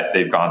 so that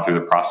they've gone through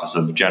the process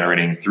of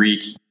generating 3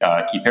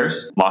 key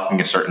pairs, locking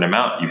a certain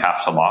amount you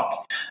have to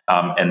lock,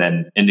 and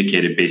then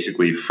indicated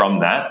basically from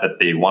that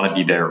they want to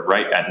be there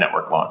right at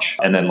network launch.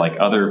 And then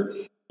other,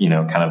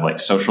 kind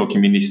of social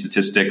community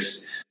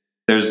statistics,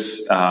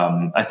 there's,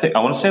 I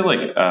want to say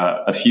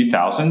a few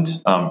thousand,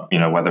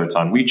 whether it's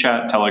on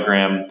WeChat,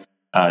 Telegram,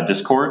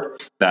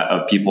 Discord, that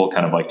of people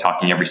kind of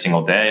talking every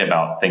single day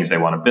about things they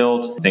want to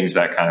build, things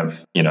that kind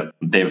of,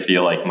 they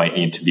feel like might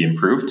need to be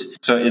improved.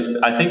 So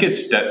I think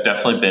it's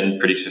definitely been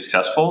pretty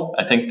successful.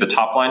 I think the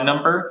top line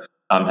number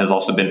has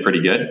also been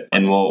pretty good.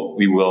 And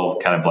we will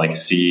kind of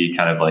see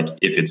kind of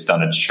if it's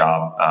done its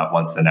job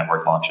once the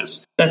network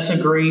launches. That's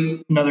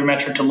another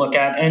metric to look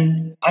at.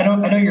 And I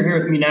know you're here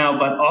with me now,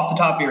 but off the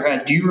top of your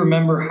head, do you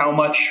remember how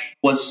much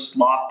was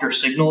locked or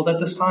signaled at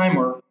this time?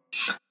 Or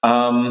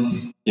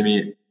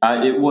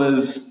it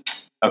was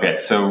okay.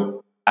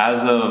 So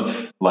as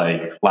of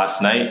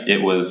last night,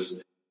 it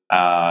was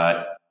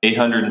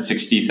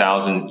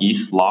 860,000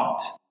 ETH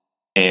locked,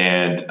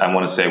 and I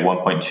want to say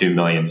 1.2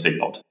 million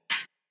signaled.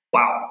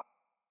 Wow.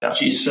 Yeah.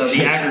 Geez, so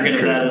the aggregate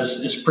of that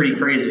is pretty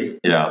crazy.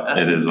 Yeah,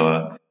 it is.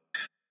 And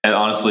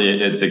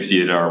honestly, it's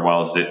exceeded our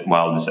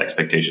wildest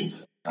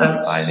expectations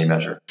by any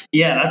measure.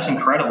 Yeah, that's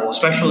incredible,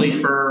 especially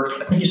for,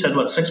 I think you said,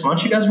 6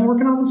 months you guys have been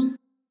working on this?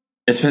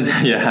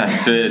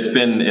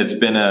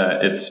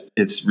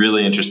 It's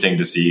really interesting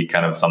to see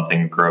kind of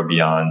something grow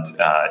beyond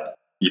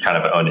your kind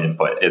of own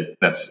input.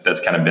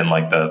 That's kind of been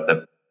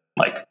the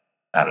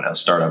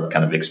startup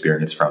kind of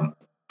experience from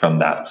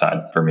that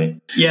side for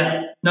me.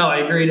 Yeah, no, I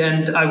agreed.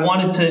 And I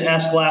wanted to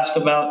ask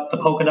about the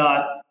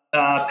Polkadot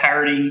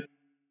parity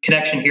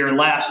connection here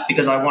last,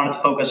 because I wanted to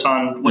focus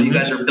on what you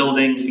guys are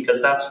building,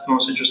 because that's the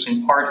most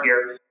interesting part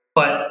here.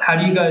 But how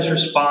do you guys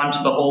respond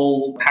to the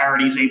whole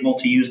parity's able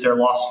to use their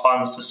lost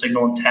funds to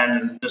signal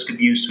intent and this could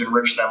be used to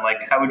enrich them?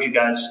 How would you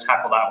guys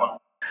tackle that one?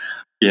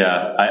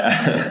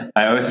 Yeah,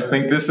 I always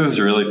think this is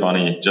really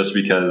funny just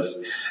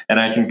because,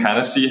 and I can kind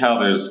of see how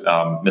there's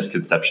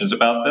misconceptions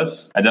about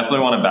this. I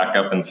definitely want to back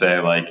up and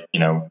say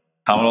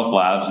Commonwealth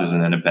Labs is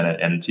an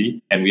independent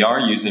entity, and we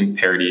are using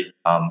parity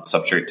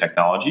substrate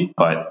technology,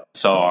 but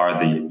so are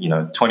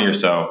the 20 or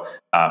so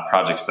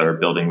projects that are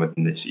building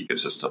within this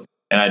ecosystem.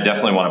 And I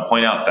definitely want to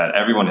point out that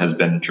everyone has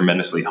been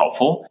tremendously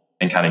helpful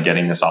in kind of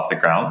getting this off the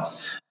ground.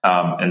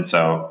 And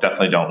so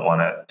definitely don't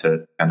want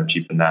to kind of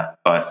cheapen that.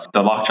 But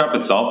the Lockdrop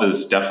itself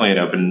is definitely an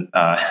open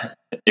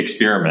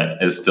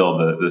experiment is still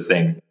the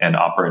thing and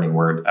operating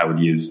word I would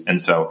use. And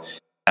so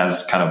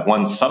as kind of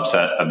one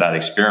subset of that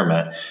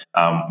experiment,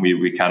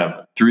 we kind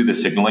of, through the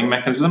signaling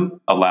mechanism,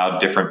 allowed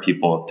different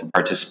people to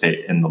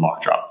participate in the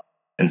Lockdrop.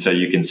 And so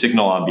you can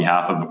signal on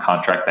behalf of a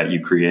contract that you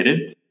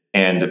created,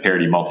 and the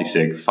parity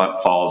multisig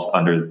falls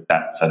under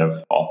that set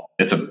of,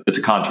 it's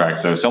a contract,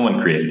 so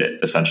someone created it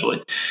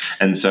essentially.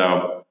 And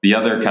so the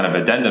other kind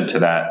of addendum to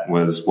that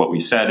was what we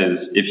said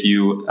is if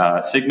you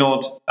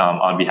signaled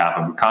on behalf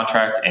of a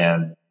contract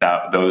and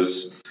that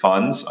those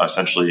funds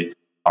essentially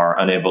are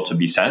unable to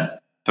be sent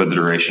for the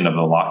duration of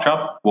the lock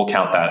drop, we'll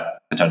count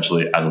that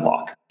potentially as a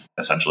lock,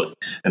 essentially.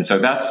 And so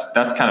that's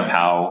kind of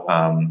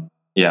how,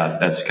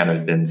 that's kind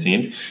of been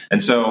seen.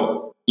 And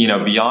so,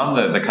 beyond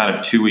the kind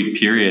of 2-week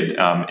period,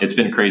 it's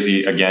been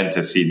crazy again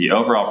to see the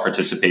overall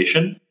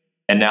participation.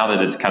 And now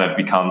that it's kind of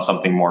become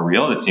something more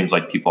real, it seems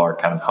like people are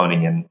kind of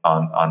honing in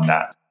on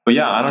that. But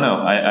yeah, I don't know.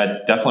 I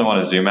definitely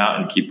want to zoom out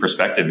and keep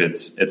perspective.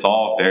 It's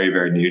all very,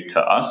 very new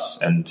to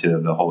us and to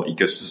the whole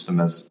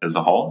ecosystem as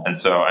a whole. And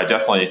so I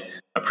definitely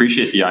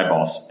appreciate the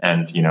eyeballs.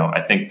 And,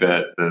 I think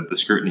that the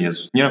scrutiny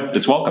is,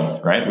 it's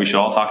welcome, right? We should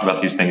all talk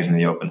about these things in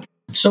the open.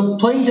 So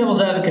playing devil's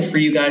advocate for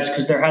you guys,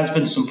 because there has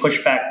been some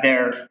pushback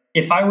there.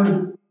 If I were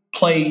to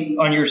play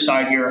on your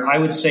side here, I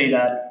would say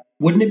that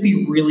wouldn't it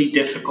be really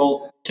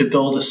difficult to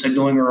build a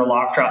signaling or a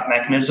lock drop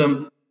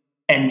mechanism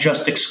and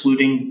just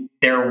excluding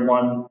their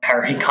one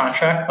parity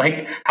contract?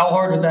 Like, how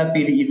hard would that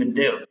be to even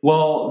do?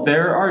 Well,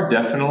 there are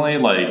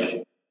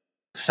definitely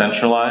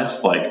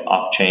centralized,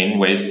 off-chain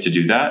ways to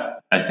do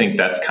that. I think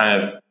that's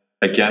kind of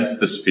against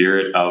the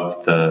spirit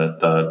of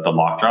the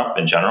lock drop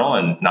in general,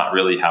 and not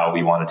really how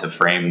we wanted to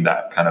frame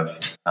that kind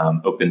of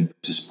open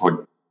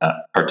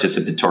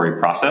participatory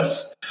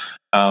process.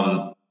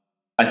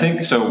 I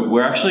think so.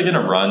 We're actually going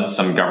to run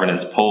some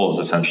governance polls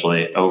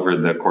essentially over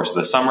the course of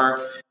the summer.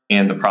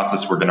 And the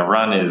process we're going to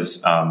run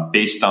is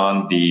based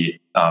on the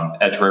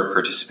Edgeware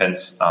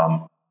participants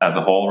as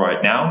a whole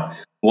right now.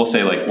 We'll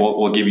say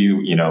we'll give you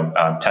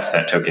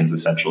testnet tokens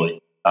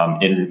essentially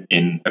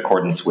in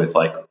accordance with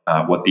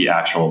what the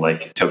actual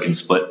token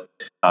split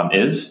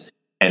is.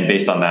 And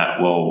based on that,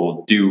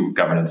 we'll do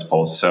governance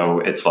polls. So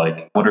it's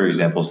what are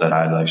examples that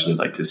I'd actually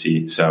like to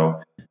see?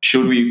 So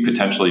should we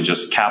potentially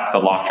just cap the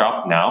lock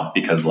drop now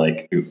because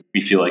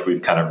we feel like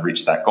we've kind of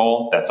reached that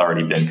goal that's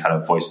already been kind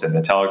of voiced in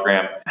the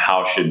Telegram?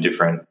 How should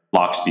different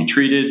locks be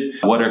treated?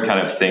 What are kind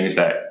of things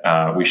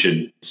that we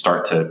should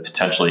start to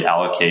potentially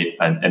allocate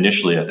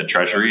initially at the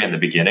Treasury in the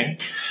beginning?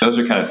 Those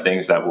are kind of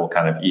things that we'll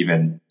kind of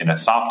even in a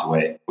soft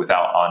way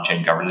without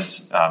on-chain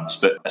governance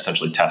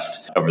essentially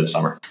test over the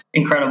summer.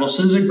 Incredible.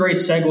 So this is a great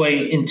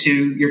segue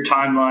into your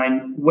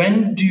timeline.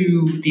 When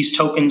do these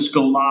tokens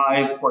go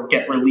live or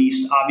get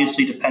released?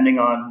 Obviously, depending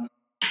on,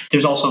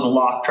 there's also the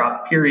lock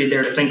drop period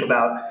there to think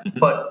about. Mm-hmm.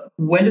 But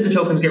when do the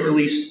tokens get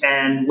released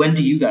and when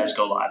do you guys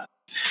go live?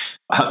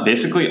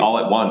 Basically all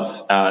at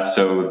once.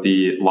 So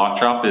the lock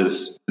drop it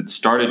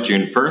started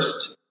June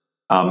 1st.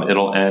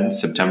 It'll end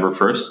September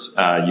 1st,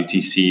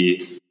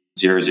 UTC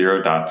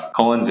 00.:00.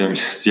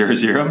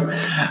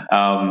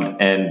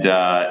 And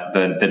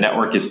the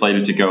network is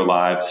slated to go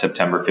live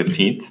September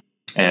 15th.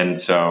 And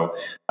so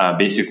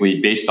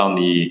basically based on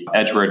the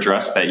Edgeware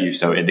address that you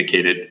so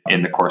indicated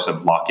in the course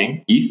of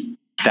locking ETH,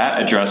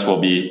 that address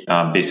will be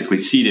basically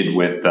seeded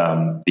with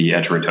the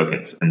Edgeware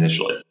tokens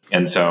initially.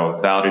 And so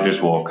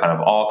validators will kind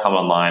of all come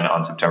online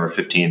on September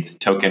 15th.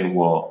 Token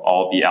will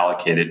all be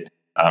allocated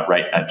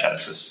right at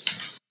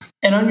Genesis.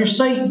 And on your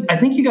site, I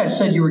think you guys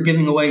said you were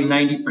giving away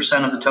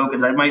 90% of the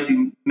tokens. I might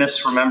be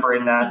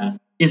misremembering that. Mm-hmm.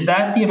 Is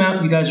that the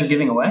amount you guys are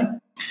giving away?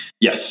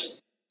 Yes.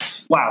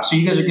 Wow. So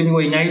you guys are giving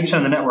away 90%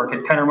 of the network.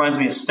 It kind of reminds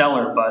me of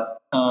Stellar, but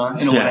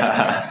in a way.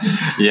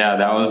 Yeah,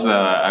 that was,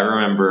 I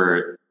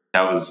remember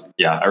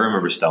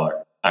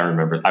Stellar. I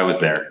was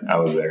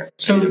there.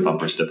 So the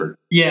bumper stipper.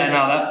 Yeah,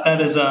 no,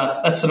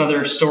 that's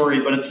another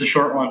story, but it's a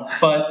short one.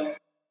 But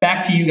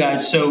back to you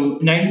guys. So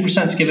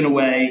 90% is given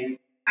away.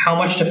 How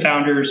much to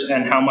founders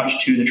and how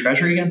much to the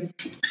Treasury again?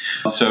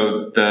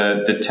 So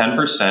the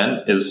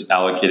 10% is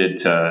allocated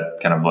to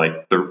kind of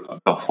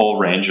the whole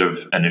range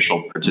of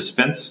initial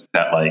participants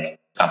that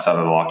outside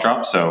of the lock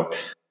drop. So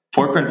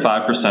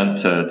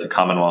 4.5% to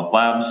Commonwealth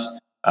Labs,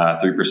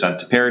 3%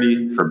 to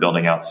Parity for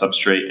building out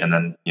Substrate, and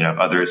then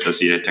other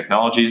associated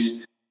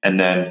technologies. And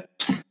then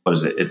what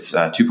is it? It's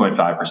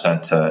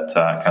 2.5%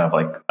 to kind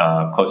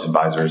of close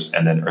advisors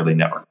and then early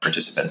network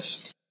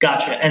participants.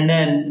 Gotcha. And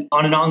then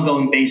on an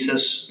ongoing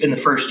basis, in the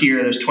first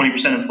year, there's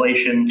 20%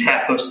 inflation.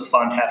 Half goes to the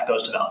fund, half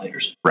goes to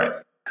validators. Right.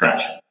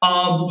 Correct.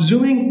 Gotcha.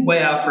 Zooming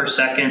way out for a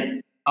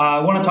second, I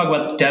want to talk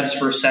about devs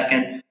for a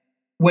second.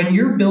 When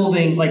you're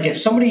building,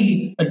 if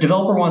a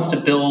developer wants to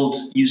build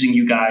using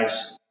you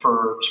guys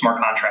for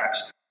smart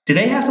contracts, do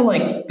they have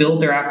to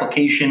build their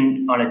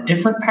application on a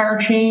different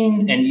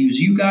parachain and use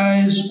you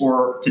guys,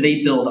 or do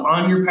they build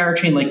on your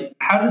parachain?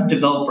 How do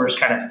developers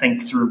kind of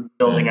think through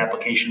building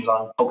applications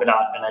on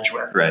Polkadot and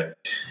Edgeware? Right.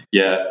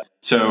 Yeah.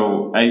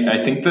 So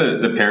I think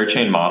the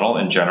parachain model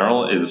in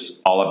general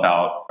is all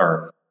about,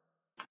 or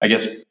I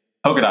guess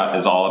Polkadot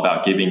is all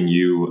about giving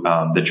you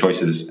the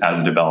choices as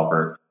a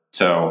developer.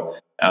 So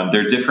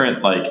they're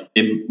different.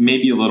 It may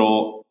be a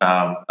little,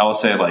 I will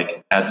say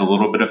adds a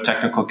little bit of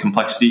technical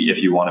complexity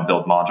if you want to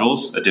build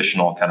modules,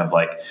 additional kind of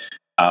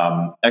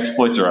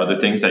exploits or other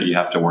things that you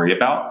have to worry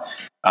about,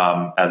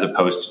 as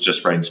opposed to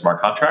just writing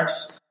smart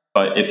contracts.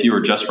 But if you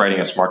were just writing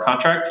a smart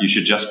contract, you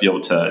should just be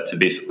able to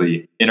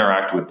basically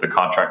interact with the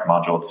contract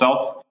module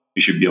itself.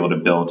 You should be able to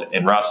build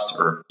in Rust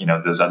or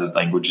those other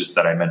languages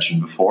that I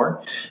mentioned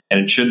before, and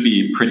it should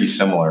be pretty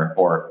similar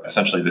or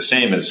essentially the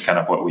same as kind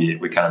of what we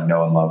kind of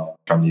know and love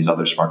from these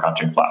other smart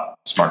contract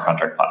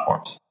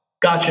platforms.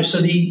 Gotcha. So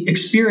the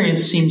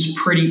experience seems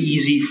pretty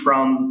easy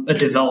from a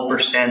developer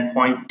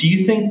standpoint. Do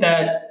you think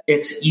that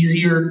it's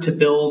easier to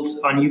build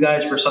on you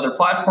guys versus other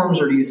platforms,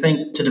 or do you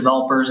think to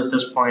developers at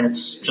this point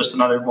it's just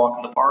another walk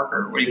in the park,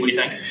 or what do you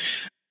think?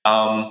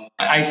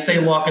 I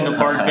say walk in the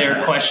park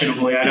there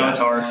questionably. I know it's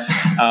hard.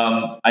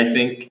 I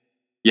think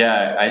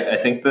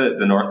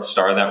the North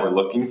Star that we're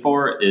looking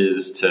for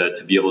is to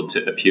be able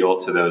to appeal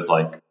to those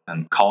like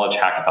college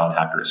hackathon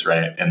hackers,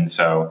 right? And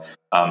so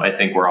I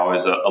think we're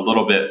always a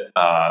little bit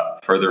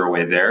further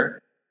away there.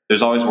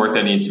 There's always work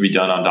that needs to be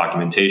done on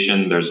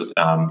documentation. There's,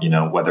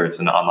 whether it's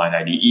an online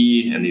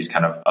IDE and these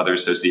kind of other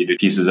associated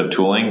pieces of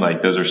tooling,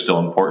 like those are still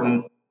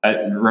important.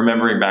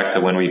 Remembering back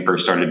to when we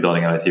first started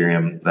building on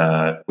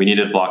Ethereum, we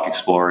needed block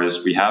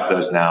explorers. We have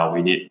those now.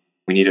 We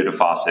needed a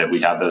faucet.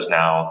 We have those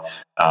now.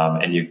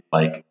 And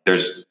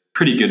there's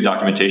pretty good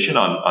documentation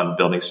on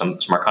building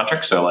some smart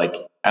contracts. So like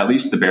at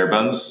least the bare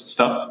bones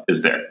stuff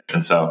is there.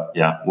 And so,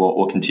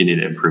 we'll continue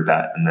to improve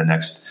that in the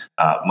next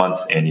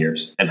months and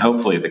years. And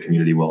hopefully the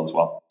community will as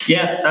well.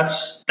 Yeah,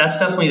 that's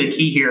definitely the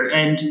key here.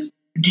 And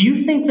do you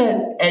think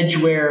that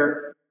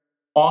Edgeware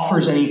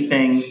offers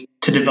anything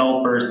to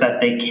developers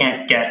that they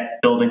can't get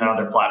building on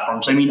other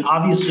platforms? I mean,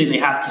 obviously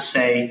there's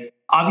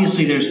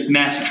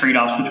massive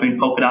trade-offs between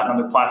Polkadot and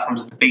other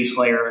platforms at the base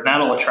layer, and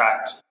that'll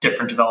attract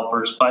different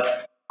developers.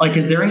 But like,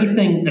 is there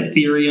anything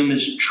Ethereum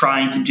is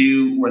trying to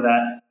do, or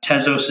that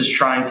Tezos is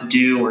trying to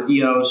do, or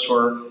EOS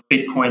or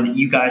Bitcoin that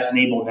you guys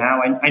enable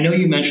now? I know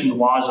you mentioned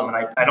WASM,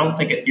 and I don't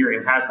think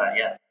Ethereum has that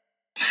yet.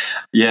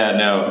 Yeah,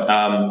 no.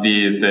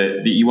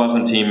 The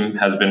eWASM team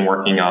has been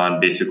working on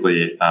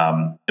basically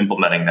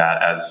implementing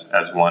that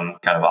as one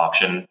kind of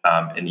option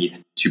in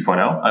ETH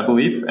 2.0, I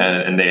believe,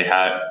 and they've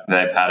had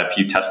a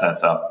few test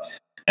nets up,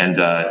 and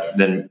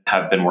then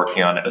have been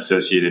working on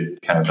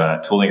associated kind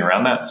of tooling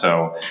around that.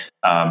 So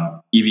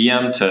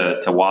EVM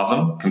to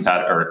WASM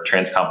or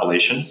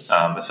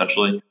transcompilation,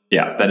 essentially.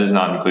 Yeah, that is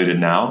not included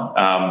now,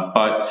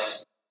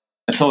 but.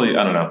 I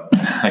don't know.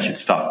 I could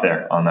stop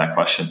there on that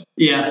question.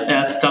 Yeah,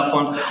 that's a tough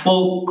one.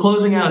 Well,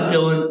 closing out,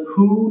 Dillon,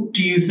 who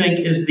do you think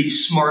is the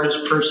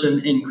smartest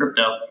person in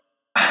crypto?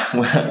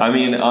 I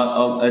mean,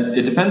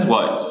 it depends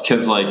what,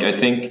 because I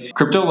think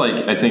crypto,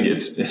 I think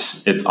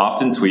it's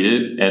often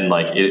tweeted, and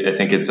I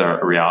think it's a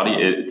reality.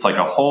 It's like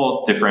a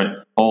whole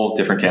different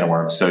can of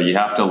worms. So you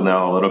have to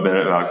know a little bit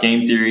about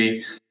game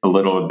theory, a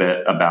little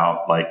bit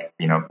about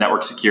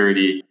network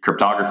security,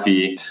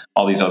 cryptography,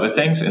 all these other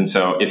things. And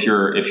so if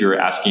you're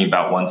asking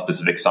about one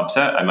specific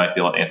subset, I might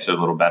be able to answer a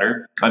little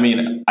better. I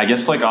mean, I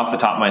guess off the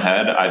top of my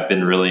head, I've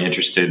been really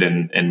interested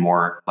in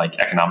more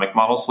economic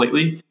models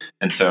lately.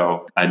 And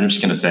so I'm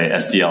just going to say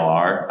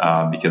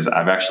SDLR because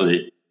I've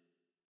actually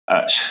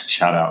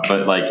shout out,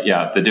 but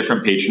the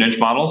different patronage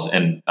models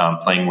and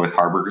playing with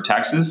Harburger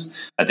taxes,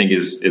 I think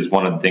is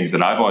one of the things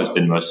that I've always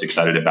been most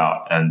excited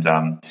about. And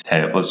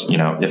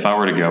if I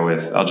were to go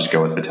with, I'll just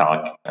go with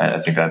Vitalik. I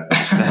think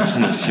that's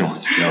an easy one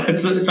to go.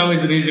 It's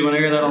always an easy one. I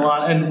hear that a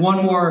lot. And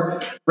one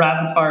more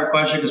rapid fire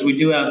question, because we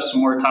do have some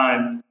more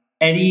time.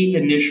 Any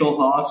initial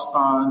thoughts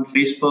on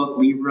Facebook,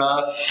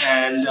 Libra,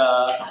 and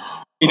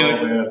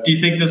do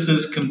you think this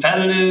is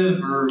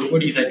competitive, or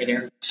what are you thinking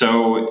here?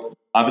 So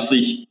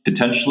obviously,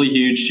 potentially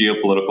huge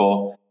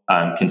geopolitical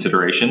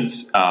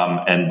considerations,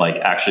 and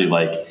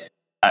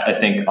I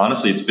think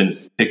honestly, it's been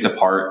picked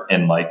apart,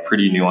 and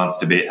pretty nuanced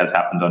debate has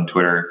happened on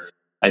Twitter.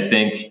 I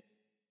think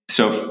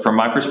so. From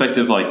my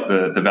perspective,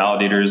 the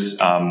validators,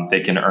 they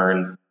can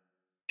earn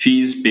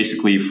fees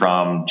basically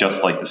from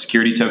just the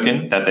security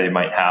token that they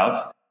might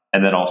have,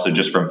 and then also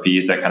just from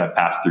fees that kind of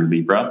pass through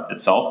Libra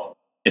itself.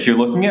 If you're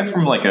looking at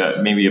from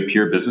maybe a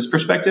pure business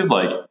perspective,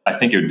 I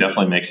think it would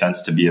definitely make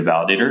sense to be a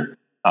validator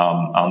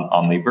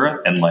on Libra.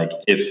 And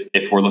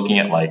if we're looking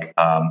at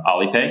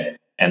Alipay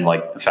and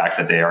the fact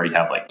that they already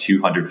have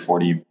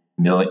 240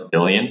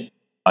 billion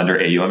under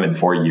AUM in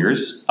 4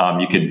 years,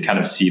 you could kind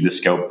of see the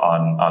scope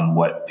on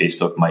what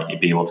Facebook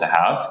might be able to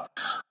have.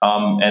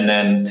 And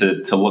then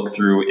to look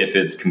through if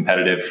it's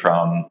competitive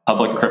from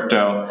public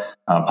crypto,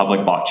 public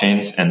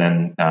blockchains, and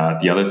then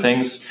the other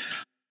things.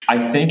 I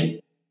think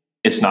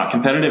it's not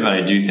competitive, and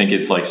I do think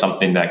it's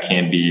something that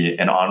can be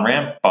an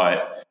on-ramp,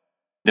 but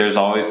there's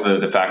always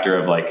the factor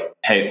of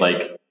hey,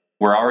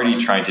 we're already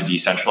trying to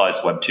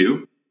decentralize Web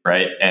 2,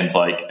 right? And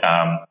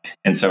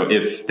and so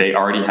if they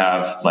already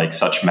have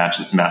such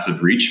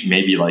massive reach,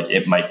 maybe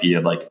it might be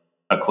a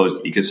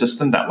closed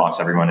ecosystem that locks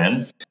everyone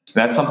in.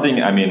 That's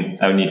something, I mean,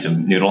 I would need to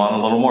noodle on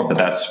a little more, but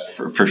that's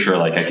for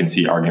sure. I can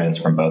see arguments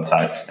from both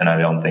sides, and I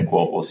don't think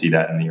we'll see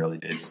that in the early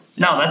days.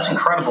 No, that's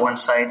incredible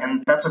insight,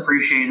 and that's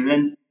appreciated.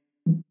 And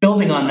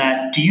building on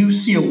that, do you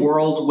see a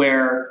world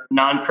where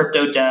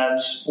non-crypto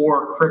devs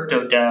or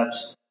crypto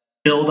devs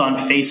build on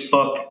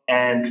Facebook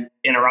and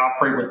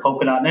interoperate with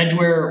Polkadot and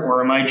Edgeware,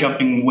 or am I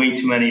jumping way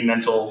too many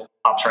mental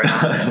hops right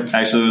now?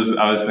 Actually,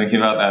 I was thinking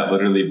about that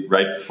literally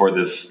right before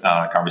this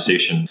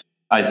conversation.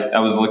 I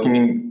was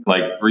looking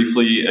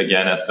briefly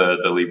again at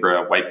the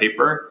Libra white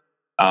paper.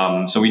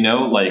 So we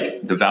know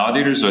the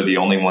validators are the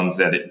only ones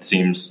that it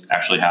seems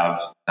actually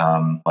have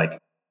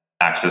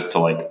access to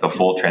like the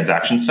full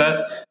transaction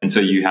set. And so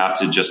you have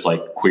to just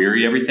like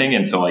query everything.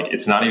 And so like,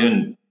 it's not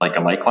even like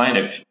a light client,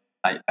 if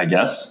I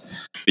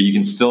guess, but you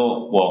can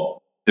still,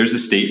 well, there's a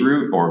state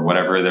root or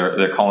whatever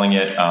they're calling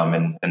it,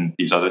 and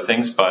these other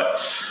things. But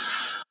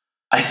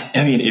I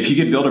mean, if you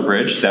could build a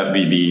bridge, that would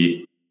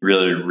be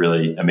really,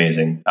 really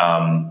amazing.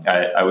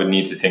 I would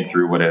need to think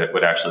through what it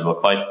would actually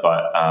look like,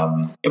 but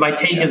my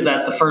take is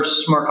that the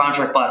first smart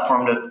contract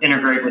platform to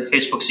integrate with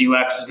Facebook's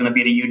UX is going to be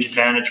at a huge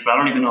advantage, but I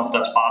don't even know if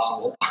that's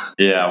possible.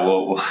 Yeah,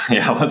 well,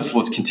 yeah.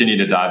 Let's continue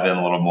to dive in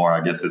a little more.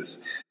 I guess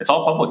it's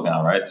all public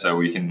now, right? So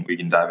we can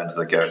dive into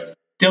the code.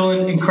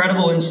 Dillon,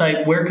 incredible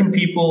insight. Where can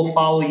people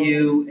follow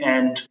you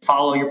and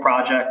follow your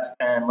project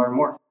and learn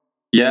more?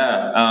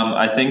 Yeah,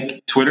 I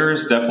think Twitter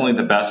is definitely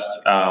the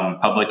best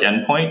public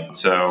endpoint.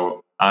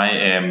 So I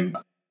am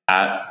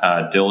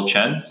at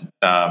Chen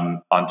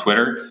on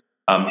Twitter.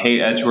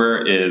 Hey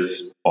Edgeware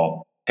is,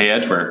 Hey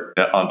Edgeware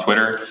on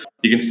Twitter.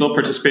 You can still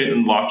participate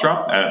in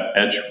Lockdrop at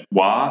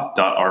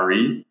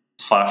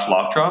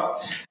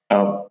edgewa.re/Lockdrop.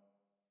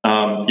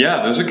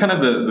 Yeah, those are kind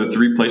of the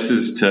three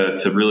places to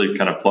really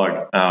kind of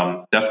plug.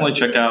 Definitely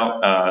check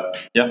out,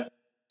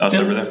 us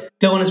over there.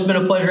 Dillon, it's been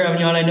a pleasure having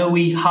you on. I know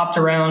we hopped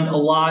around a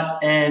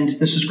lot, and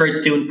this was great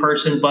to do in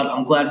person, but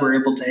I'm glad we're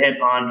able to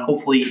hit on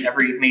hopefully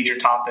every major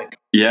topic.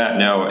 Yeah,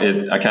 no,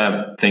 I kind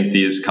of think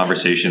these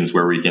conversations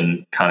where we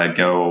can kind of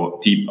go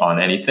deep on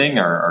anything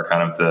are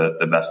kind of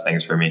the best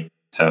things for me.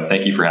 So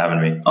thank you for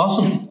having me.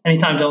 Awesome.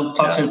 Anytime, Dillon.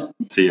 Talk soon.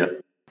 See ya.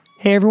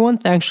 Hey everyone,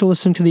 thanks for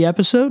listening to the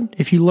episode.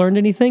 If you learned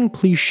anything,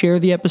 please share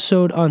the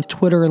episode on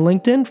Twitter and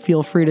LinkedIn.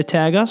 Feel free to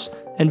tag us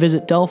and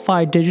visit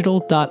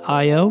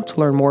delphidigital.io to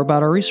learn more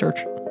about our research.